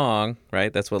of wrong,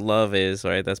 right? That's what love is,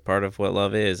 right? That's part of what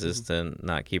love is to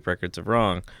not keep records of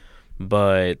wrong.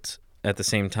 But at the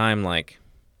same time,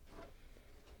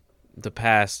 the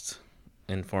past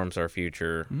informs our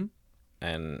future,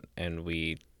 and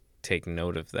we take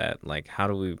note of that. Like, how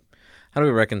do we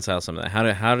reconcile some of that?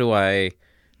 How do I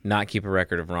not keep a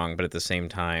record of wrong, but at the same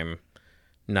time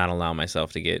not allow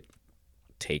myself to get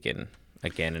taken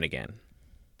again and again?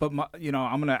 But I'm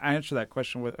going to answer that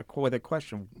question with a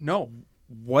question. No.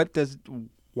 Why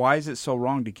is it so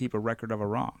wrong to keep a record of a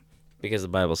wrong? Because the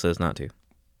Bible says not to.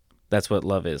 That's what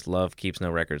love is. Love keeps no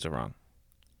records of wrong.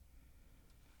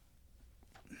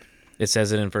 It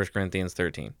says it in 1 Corinthians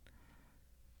 13.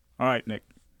 All right, Nick.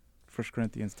 1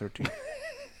 Corinthians 13.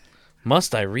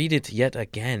 Must I read it yet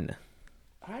again?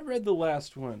 I read the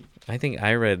last one. I think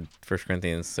I read 1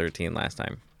 Corinthians 13 last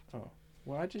time. Oh,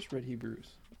 well, I just read Hebrews.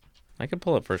 I can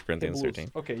pull up 1 Corinthians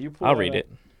 13. Okay, you pull I'll that read up. it.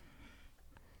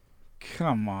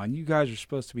 Come on, you guys are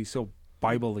supposed to be so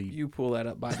Bible-y. You pull that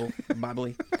up,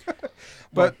 Bible-y.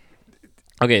 But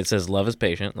okay, it says love is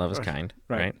patient, love is kind,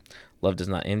 right. right? Love does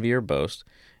not envy or boast.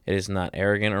 It is not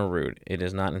arrogant or rude. It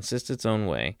does not insist its own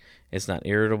way. It's not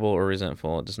irritable or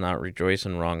resentful. It does not rejoice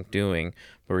in wrongdoing,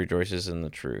 but rejoices in the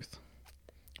truth.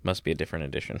 Must be a different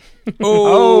edition.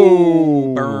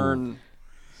 Oh, burn.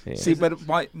 See, but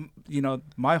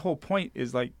my whole point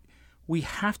is like, we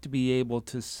have to be able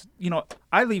to,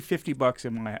 I leave $50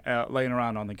 in my laying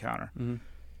around on the counter. Mm-hmm.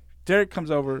 Derek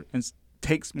comes over and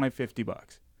takes my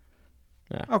 $50.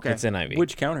 Yeah, Okay. It's NIV.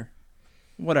 Which counter?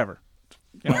 Whatever.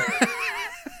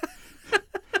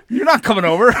 You're not coming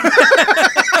over.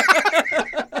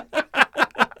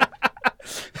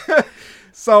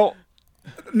 So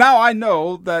now I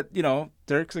know that,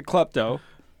 Derek's a klepto.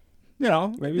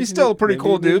 Maybe He's still a pretty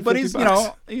cool dude, but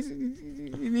 $50. he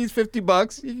needs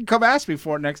 $50. You can come ask me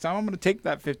for it next time. I'm going to take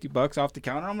that $50 off the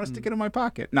counter. I'm going to stick it in my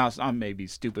pocket. Now, I'm maybe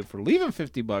stupid for leaving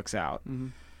 $50 out,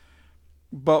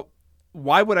 but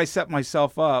why would I set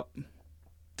myself up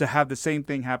to have the same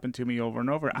thing happen to me over and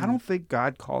over? I don't think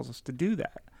God calls us to do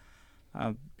that.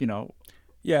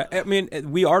 Yeah, I mean,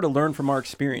 we are to learn from our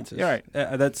experiences. Yeah, right.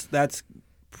 That's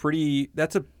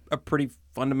a pretty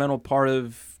fundamental part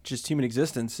of just human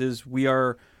existence. Is we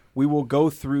will go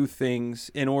through things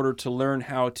in order to learn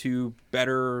how to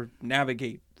better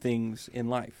navigate things in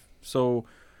life. So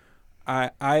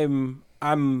I'm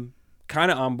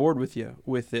kind of on board with you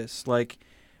with this. Like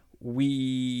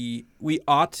we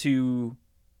ought to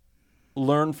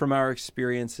learn from our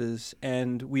experiences,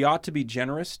 and we ought to be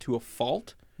generous to a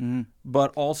fault.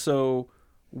 But also,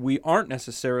 we aren't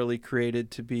necessarily created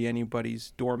to be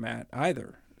anybody's doormat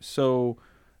either. So,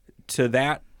 to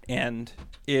that end,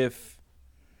 if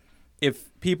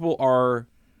people are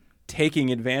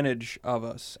taking advantage of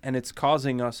us and it's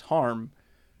causing us harm,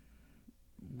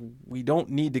 we don't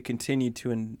need to continue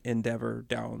to endeavor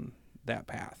down that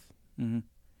path. Mm-hmm.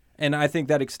 And I think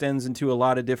that extends into a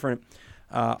lot of different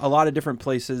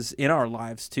places in our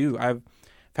lives too. I've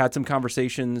had some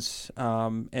conversations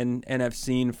and I've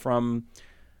seen from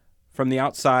the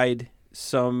outside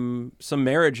some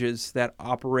marriages that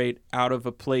operate out of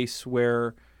a place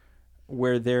where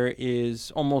there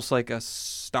is almost like a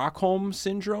Stockholm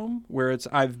syndrome, where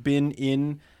I've been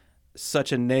in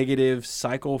such a negative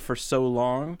cycle for so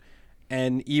long,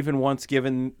 and even once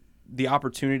given the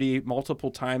opportunity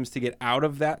multiple times to get out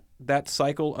of that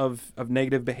cycle of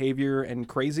negative behavior and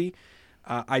crazy,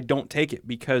 I don't take it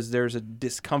because there's a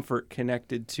discomfort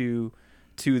connected to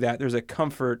that. There's a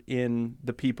comfort in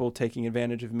the people taking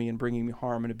advantage of me and bringing me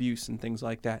harm and abuse and things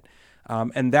like that.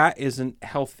 And that isn't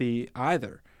healthy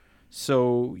either.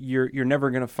 So you're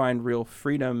never going to find real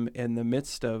freedom in the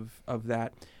midst of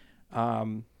that.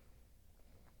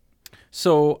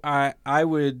 So I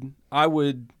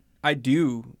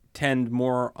do tend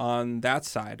more on that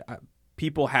side.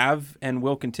 People have and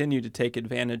will continue to take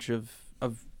advantage of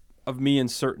me in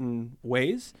certain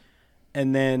ways,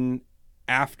 and then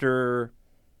after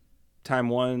time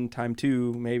one, time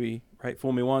two, maybe, right?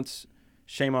 Fool me once,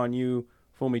 shame on you.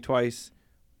 Fool me twice,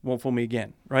 won't fool me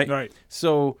again, right? Right.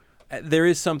 So there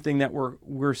is something that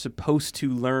we're supposed to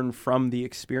learn from the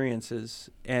experiences,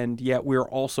 and yet we're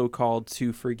also called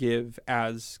to forgive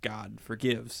as God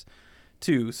forgives,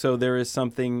 too. So there is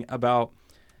something about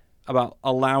not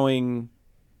allowing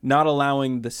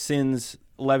the sins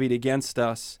levied against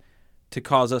us to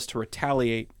cause us to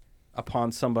retaliate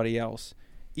upon somebody else,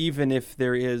 even if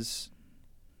there is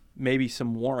maybe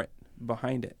some warrant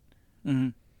behind it.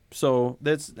 Mm-hmm. So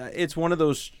it's one of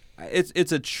those.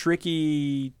 It's a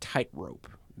tricky tightrope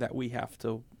that we have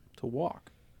to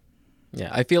walk. Yeah,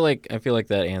 I feel like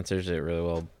that answers it really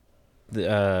well.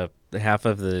 The half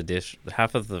of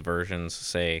the versions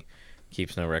say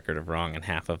keeps no record of wrong, and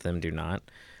half of them do not.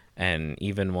 And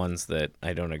even ones that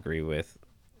I don't agree with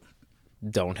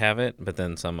don't have it, but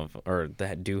then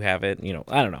that do have it.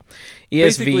 I don't know.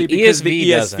 Basically, because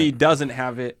the ESV doesn't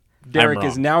have it, Derek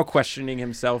is now questioning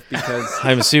himself because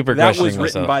I'm super that questioning was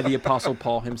written myself. by the Apostle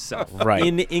Paul himself, Right.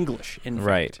 in English, in fact,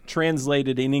 Right.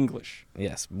 translated in English.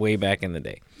 Yes, way back in the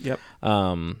day. Yep.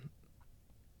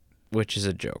 Which is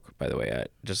a joke, by the way.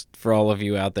 Just for all of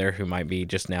you out there who might be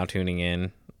just now tuning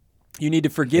in. You need to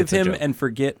forgive It's a him joke. and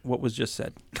forget what was just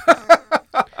said.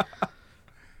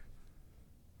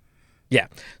 Yeah.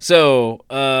 So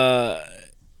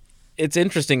it's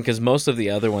interesting because most of the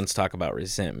other ones talk about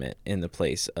resentment in the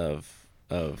place of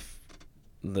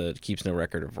the keeps no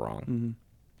record of wrong,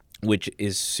 which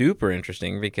is super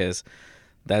interesting because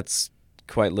that's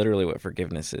quite literally what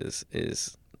forgiveness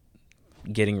is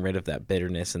getting rid of that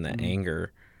bitterness and that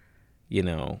anger,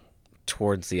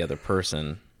 towards the other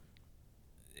person.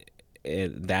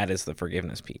 That is the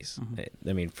forgiveness piece.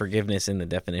 I mean, forgiveness in the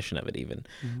definition of it even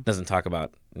doesn't talk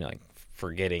about like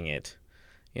forgetting it,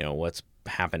 what's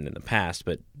happened in the past,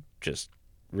 but just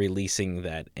releasing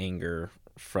that anger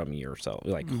from yourself,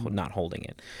 like not holding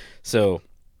it. So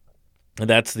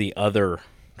that's the other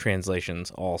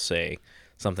translations all say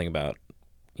something about,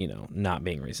 not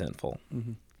being resentful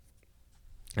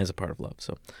as a part of love.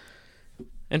 So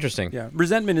interesting. Yeah.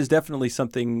 Resentment is definitely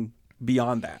something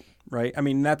beyond that, right? I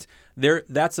mean, that's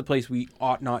the place we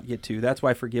ought not get to. That's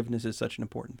why forgiveness is such an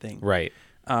important thing. Right.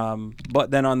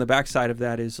 But then on the backside of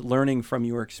that is learning from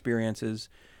your experiences.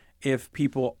 If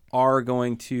people are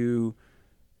going to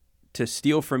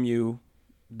steal from you,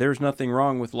 there's nothing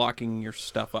wrong with locking your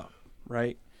stuff up,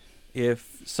 right?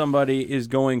 If somebody is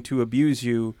going to abuse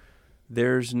you,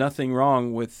 there's nothing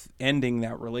wrong with ending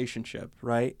that relationship,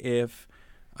 right? If,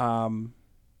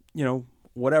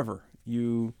 whatever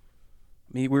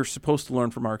we're supposed to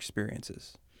learn from our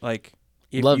experiences. Like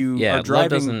if you are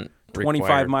driving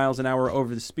 25 miles an hour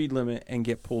over the speed limit and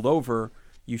get pulled over,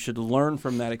 you should learn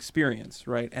from that experience,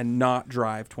 right? And not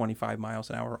drive 25 miles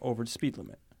an hour over the speed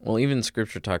limit. Well, even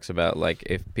Scripture talks about, like,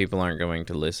 if people aren't going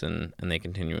to listen and they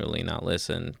continually not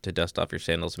listen, to dust off your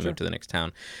sandals and move to the next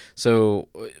town. So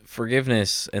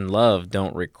forgiveness and love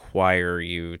don't require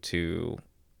you to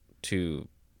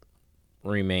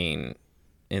remain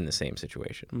in the same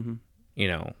situation,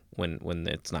 when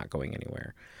it's not going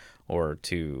anywhere, or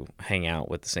to hang out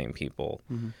with the same people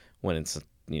when it's,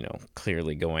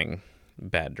 clearly going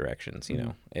bad directions.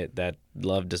 That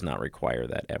love does not require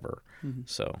that ever.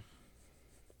 So...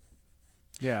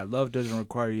 Yeah, love doesn't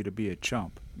require you to be a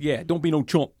chump. Yeah, don't be no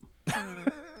chump.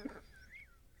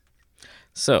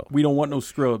 So we don't want no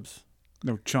scrubs.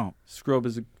 No chump. Scrub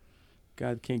is a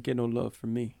guy that can't get no love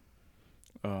from me.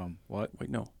 What? Wait,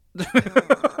 no.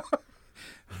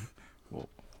 Well,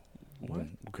 what?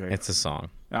 Okay. it's a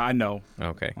song. I know.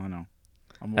 Okay. I know.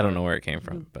 I don't know where it came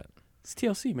from, but It's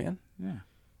TLC, man. Yeah.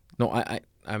 no,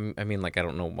 I mean, like, I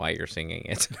don't know why you're singing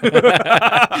it.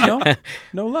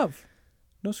 No love.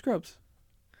 No scrubs.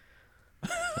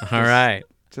 All right.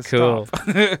 Just Cool.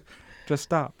 stop. Just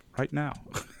stop right now.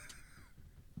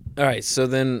 All right. So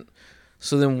then,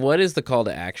 what is the call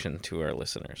to action to our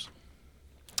listeners?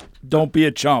 Don't be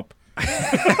a chump.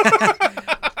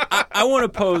 I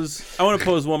want to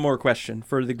pose one more question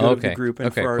for the good of the group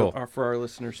and for our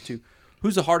listeners too.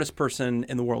 Who's the hardest person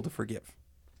in the world to forgive?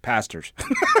 Pastors.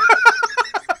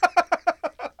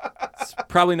 It's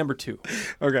probably number 2.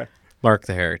 Okay. Mark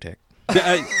the Heretic.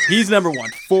 He's number 1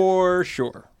 for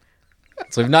sure.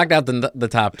 So we've knocked out the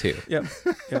top 2. Yep.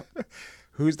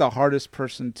 Who's the hardest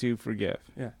person to forgive?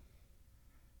 Yeah.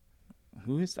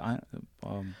 Who is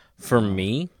For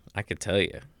me, I could tell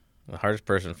you, the hardest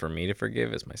person for me to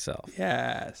forgive is myself.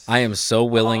 Yes. I am so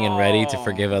willing and ready to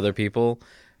forgive other people,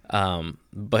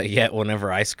 but yet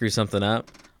whenever I screw something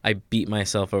up, I beat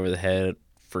myself over the head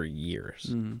for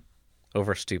years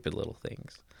over stupid little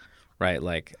things. Right,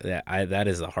 like that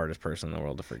is the hardest person in the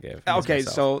world to forgive. Okay,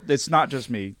 so it's not just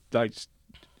me. Like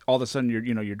all of a sudden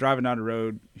you're driving down the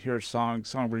road, hear a song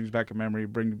brings back a memory,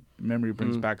 memory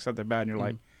brings back something bad, and you're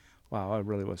like, wow, I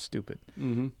really was stupid.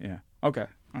 Yeah. Okay.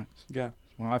 All right. Yeah.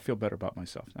 Well, I feel better about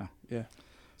myself now. Yeah.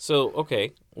 So,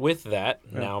 okay, with that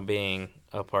now being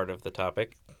a part of the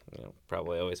topic,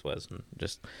 probably always was, and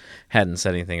just hadn't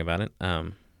said anything about it.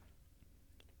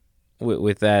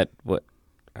 With that,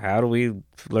 how do we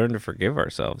learn to forgive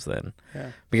ourselves then?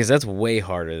 Yeah. Because that's way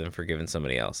harder than forgiving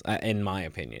somebody else, in my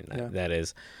opinion. That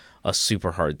is a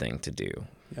super hard thing to do.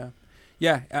 Yeah.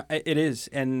 Yeah, it is,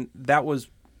 and that was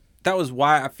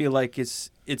why I feel like it's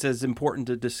as important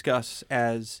to discuss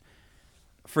as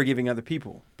forgiving other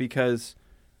people, because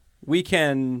we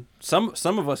can some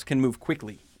of us can move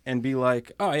quickly and be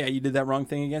like, oh yeah, you did that wrong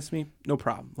thing against me, no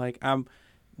problem. Like, I'm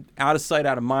out of sight,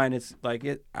 out of mind. It's like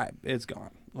it's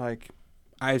gone. Like,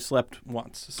 I slept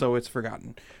once, so it's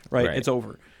forgotten, right? It's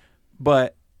over.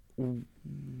 But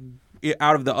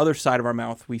out of the other side of our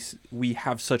mouth, we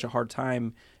have such a hard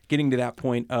time getting to that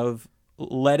point of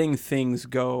letting things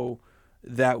go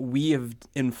that we have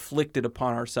inflicted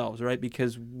upon ourselves, right?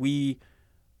 Because we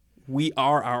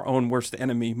are our own worst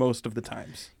enemy most of the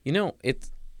times. You know,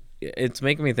 it's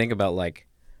making me think about like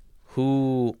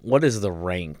what is the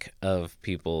rank of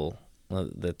people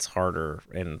that's harder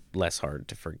and less hard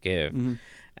to forgive,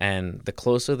 and the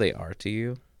closer they are to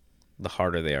you, the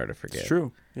harder they are to forgive. It's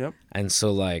true. Yep. And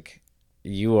so like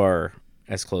you are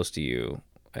as close to you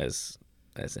as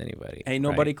anybody. Ain't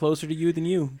nobody right? closer to you than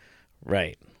you.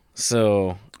 Right.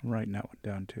 So Writing that one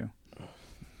down too.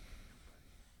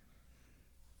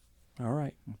 All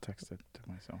right. I'll text it to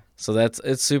myself. So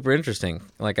it's super interesting.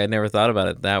 Like I never thought about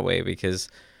it that way because,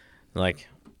 like,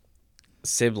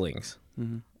 siblings.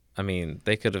 Mm-hmm. I mean,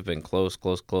 they could have been close,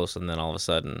 and then all of a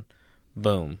sudden,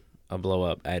 boom, a blow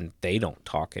up, and they don't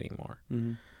talk anymore.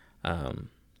 Mm-hmm.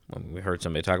 When we heard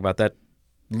somebody talk about that,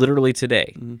 literally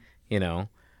today, you know,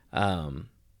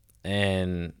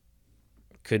 and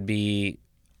could be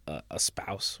a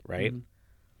spouse, right?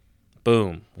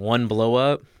 Boom, one blow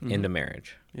up into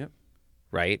marriage. Yep.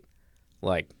 Right?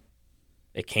 Like,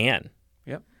 it can.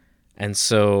 Yep. And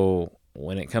so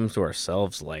when it comes to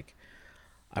ourselves, like,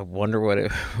 I wonder what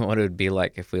it would be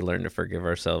like if we learned to forgive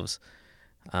ourselves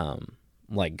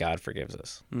like God forgives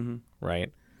us,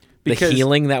 right? Because the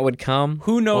healing that would come.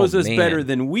 Who knows us man. better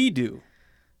than we do?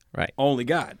 Right. Only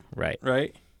God. Right.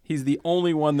 Right? He's the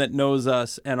only one that knows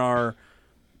us and our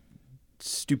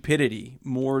stupidity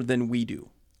more than we do.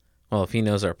 Well, if he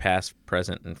knows our past,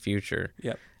 present, and future,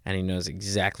 Yep. and he knows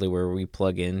exactly where we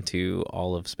plug into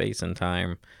all of space and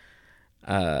time,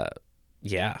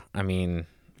 yeah, I mean,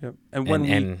 Yep. And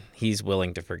and he's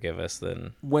willing to forgive us,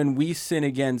 then when we sin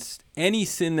against any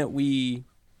sin that we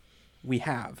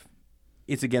have,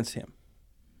 it's against him.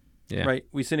 yeah, Right?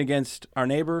 We sin against our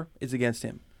neighbor, it's against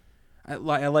him. I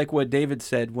like what David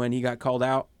said when he got called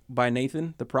out by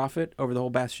Nathan, the prophet, over the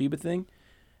whole Bathsheba thing.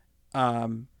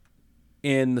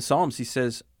 In the Psalms, he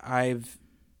says,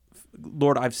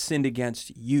 Lord, I've sinned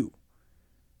against you.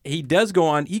 He does go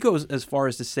on, he goes as far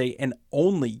as to say, and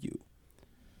only you.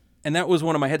 And that was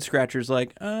one of my head scratchers,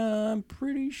 like, I'm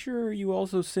pretty sure you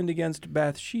also sinned against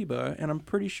Bathsheba, and I'm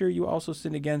pretty sure you also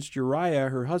sinned against Uriah,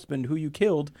 her husband, who you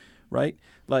killed, right?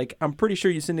 Like, I'm pretty sure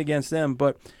you sinned against them,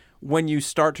 but when you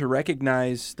start to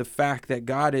recognize the fact that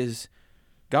God is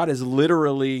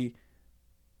literally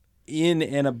in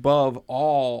and above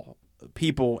all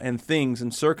people and things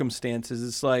and circumstances,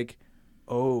 it's like,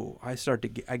 oh, I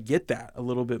get that a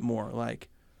little bit more. Like,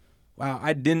 wow,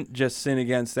 I didn't just sin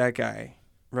against that guy,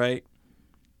 right?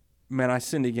 Man, I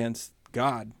sinned against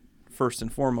God first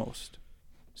and foremost.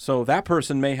 So that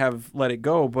person may have let it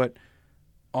go, but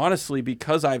honestly,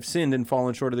 because I've sinned and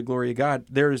fallen short of the glory of God,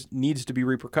 there needs to be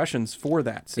repercussions for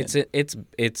that sin.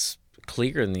 It's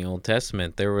clear in the Old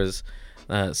Testament. There was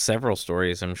several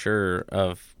stories, I'm sure,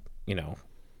 of, you know,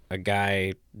 a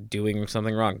guy doing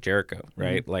something wrong, Jericho,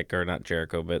 right? Like, or not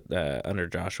Jericho, but under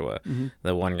Joshua,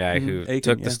 the one guy who Achan,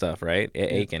 took the stuff, right?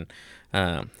 Achan.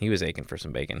 He was aching for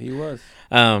some bacon. He was.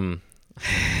 Wow.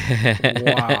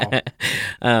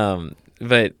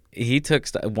 But he took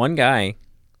one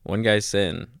guy's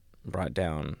sin brought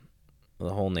down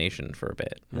the whole nation for a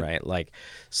bit, right? Like,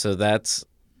 so that's,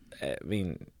 I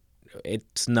mean,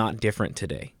 it's not different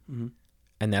today.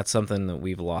 And that's something that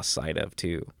we've lost sight of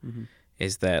too,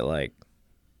 is that, like,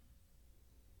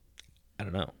 I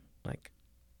don't know, like,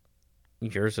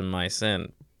 yours and my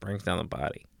sin brings down the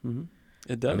body.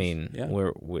 It does. I mean, yeah.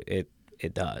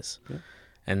 it does. Yeah.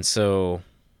 And so,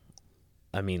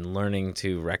 I mean, learning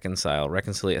to reconcile,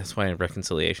 that's why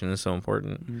reconciliation is so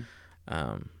important.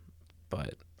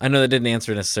 But I know that didn't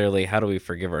answer necessarily how do we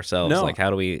forgive ourselves. No. Like, how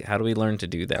do we learn to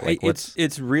do that? Like,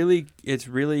 it's really,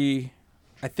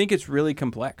 I think it's really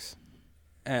complex,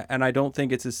 and I don't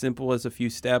think it's as simple as a few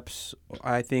steps.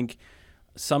 I think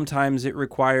sometimes it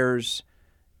requires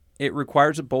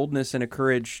a boldness and a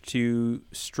courage to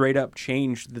straight up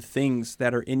change the things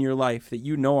that are in your life that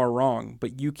you know are wrong,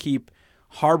 but you keep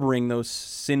harboring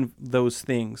those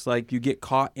things. Like, you get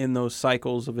caught in those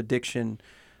cycles of addiction,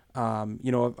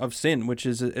 of sin, which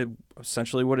is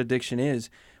essentially what addiction is,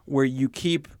 where you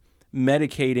keep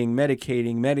medicating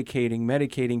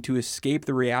to escape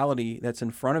the reality that's in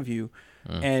front of you.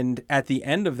 And at the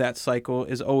end of that cycle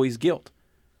is always guilt.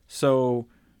 So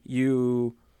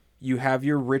you have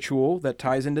your ritual that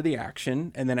ties into the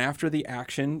action, and then after the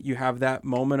action, you have that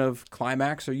moment of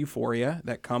climax or euphoria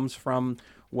that comes from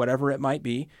whatever it might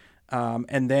be.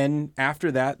 And then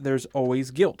after that, there's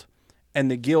always guilt. And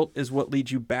the guilt is what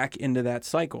leads you back into that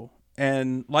cycle.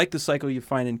 And like the cycle you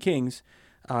find in Kings,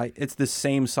 It's the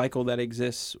same cycle that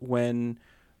exists when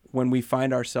we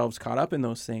find ourselves caught up in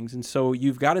those things. And so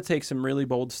you've got to take some really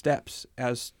bold steps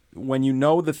as when you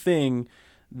know the thing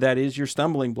that is your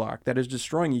stumbling block, that is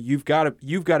destroying you, you've got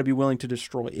to be willing to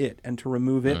destroy it and to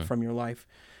remove it from your life.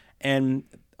 And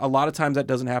a lot of times that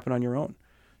doesn't happen on your own.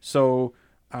 So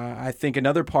I think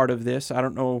another part of this, I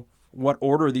don't know what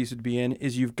order these would be in,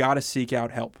 is you've got to seek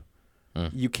out help.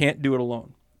 You can't do it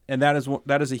alone. And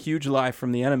that is a huge lie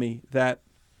from the enemy, that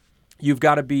you've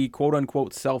got to be quote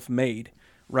unquote self-made,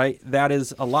 right? That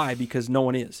is a lie, because no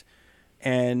one is.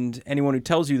 And anyone who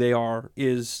tells you they are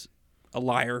is a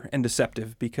liar and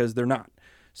deceptive, because they're not.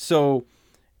 So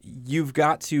you've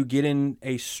got to get in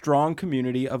a strong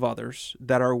community of others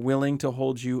that are willing to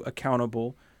hold you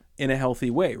accountable in a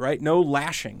healthy way, right? No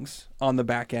lashings on the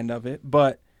back end of it,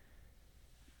 but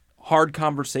hard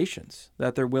conversations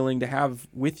that they're willing to have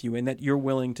with you and that you're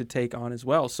willing to take on as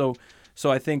well. So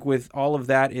I think with all of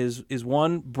that is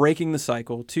one, breaking the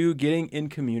cycle, two, getting in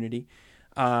community.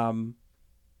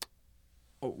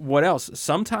 What else?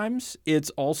 Sometimes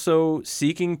it's also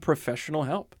seeking professional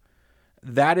help.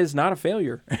 That is not a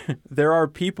failure. There are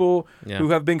people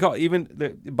who have been called. Even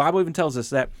the Bible even tells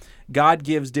us that God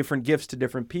gives different gifts to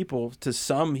different people. To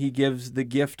some, He gives the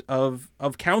gift of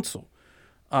counsel,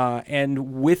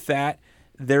 and with that,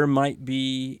 there might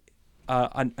be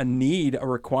a need, a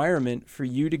requirement for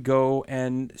you to go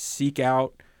and seek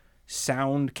out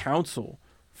sound counsel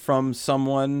from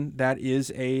someone that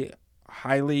is a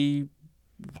highly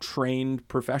trained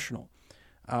professional.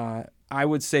 I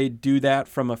would say do that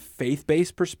from a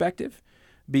faith-based perspective,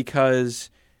 because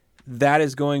that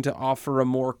is going to offer a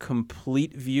more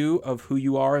complete view of who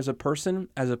you are as a person,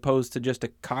 as opposed to just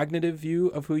a cognitive view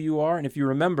of who you are. And if you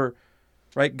remember,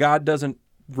 right, God doesn't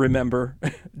remember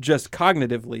just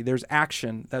cognitively. There's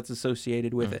action that's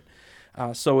associated with it.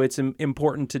 So it's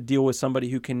important to deal with somebody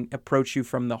who can approach you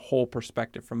from the whole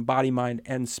perspective, from body, mind,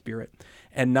 and spirit,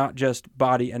 and not just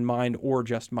body and mind or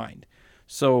just mind.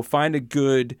 So find a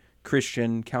good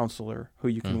Christian counselor who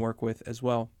you can work with as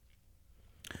well.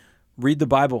 Read the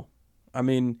Bible. I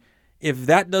mean, if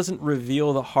that doesn't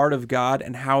reveal the heart of God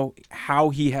and how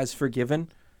He has forgiven,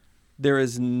 there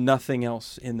is nothing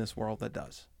else in this world that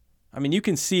does. I mean, you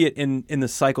can see it in the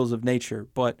cycles of nature,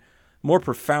 but more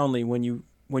profoundly when you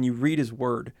read His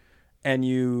Word and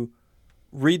you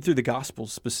read through the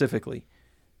Gospels specifically,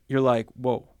 you're like,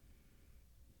 whoa,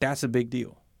 that's a big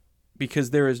deal.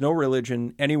 Because there is no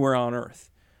religion anywhere on earth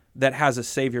that has a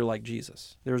Savior like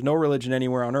Jesus. There is no religion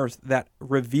anywhere on earth that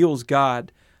reveals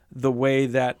God the way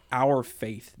that our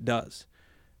faith does.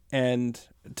 And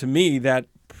to me, that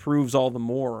proves all the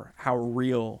more how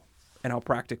real and how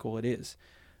practical it is.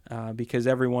 Because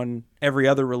every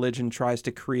other religion tries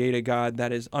to create a God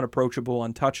that is unapproachable,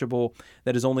 untouchable,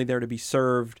 that is only there to be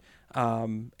served.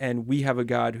 And we have a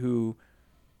God who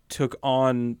took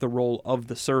on the role of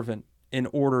the servant in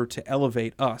order to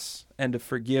elevate us and to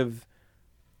forgive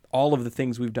all of the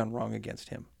things we've done wrong against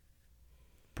Him.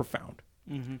 Profound.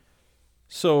 Mm-hmm.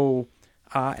 So,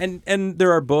 and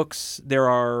there are books, there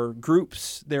are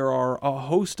groups, there are a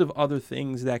host of other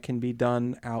things that can be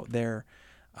done out there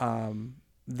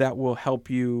that will help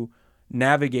you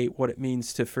navigate what it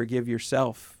means to forgive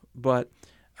yourself. But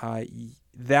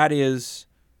that is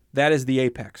the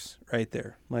apex right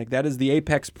there. Like, that is the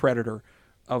apex predator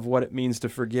of what it means to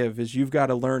forgive, is you've got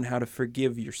to learn how to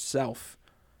forgive yourself.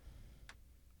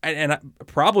 And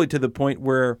probably to the point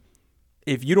where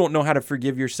if you don't know how to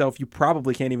forgive yourself, you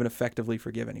probably can't even effectively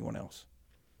forgive anyone else.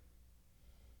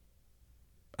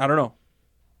 I don't know.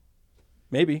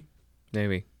 Maybe.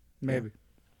 I'm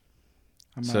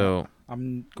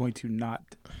going to not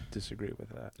disagree with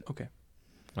that. Okay.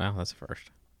 Wow, that's a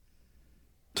first.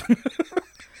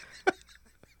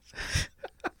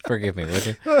 Forgive me, would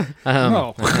you?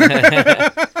 No.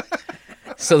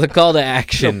 So the call to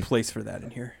action. No place for that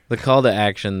in here. The call to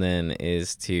action then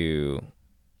is to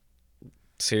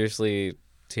seriously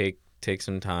take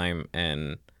some time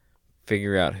and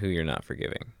figure out who you're not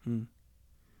forgiving.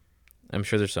 I'm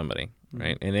sure there's somebody,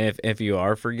 right? And if you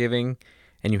are forgiving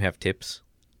and you have tips,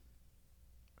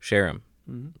 share them.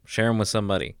 Share them with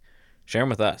somebody. Share them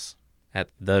with us at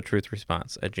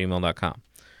thetruthresponse@gmail.com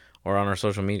or on our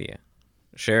social media.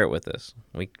 Share it with us.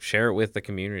 We share it with the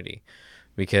community,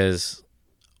 because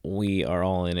we are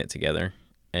all in it together.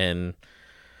 And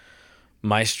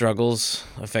my struggles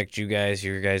affect you guys.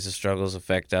 Your guys' struggles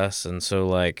affect us. And so,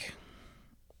 like,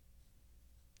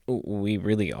 we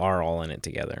really are all in it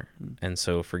together. And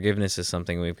so forgiveness is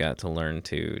something we've got to learn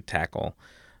to tackle,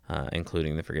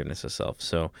 including the forgiveness of self.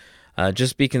 So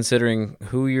just be considering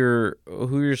who you're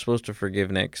supposed to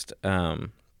forgive next.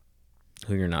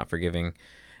 who you're not forgiving,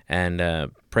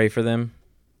 and pray for them,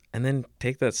 and then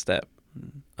take that step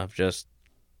of just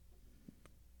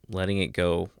letting it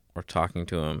go or talking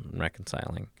to them and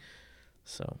reconciling.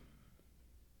 So,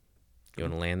 you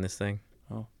want to land this thing?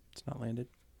 Oh, it's not landed.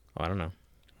 Oh, I don't know.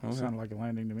 Okay. Sounded like a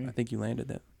landing to me. I think you landed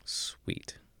that.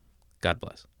 Sweet. God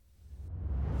bless.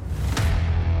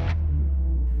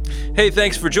 Hey,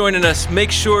 thanks for joining us.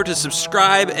 Make sure to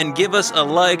subscribe and give us a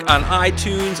like on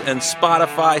iTunes and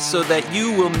Spotify so that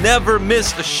you will never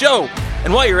miss a show.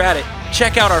 And while you're at it,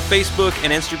 check out our Facebook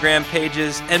and Instagram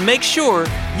pages and make sure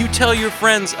you tell your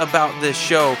friends about this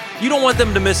show. You don't want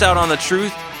them to miss out on the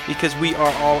truth because we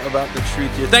are all about the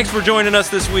truth here. Thanks for joining us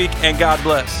this week, and God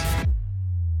bless.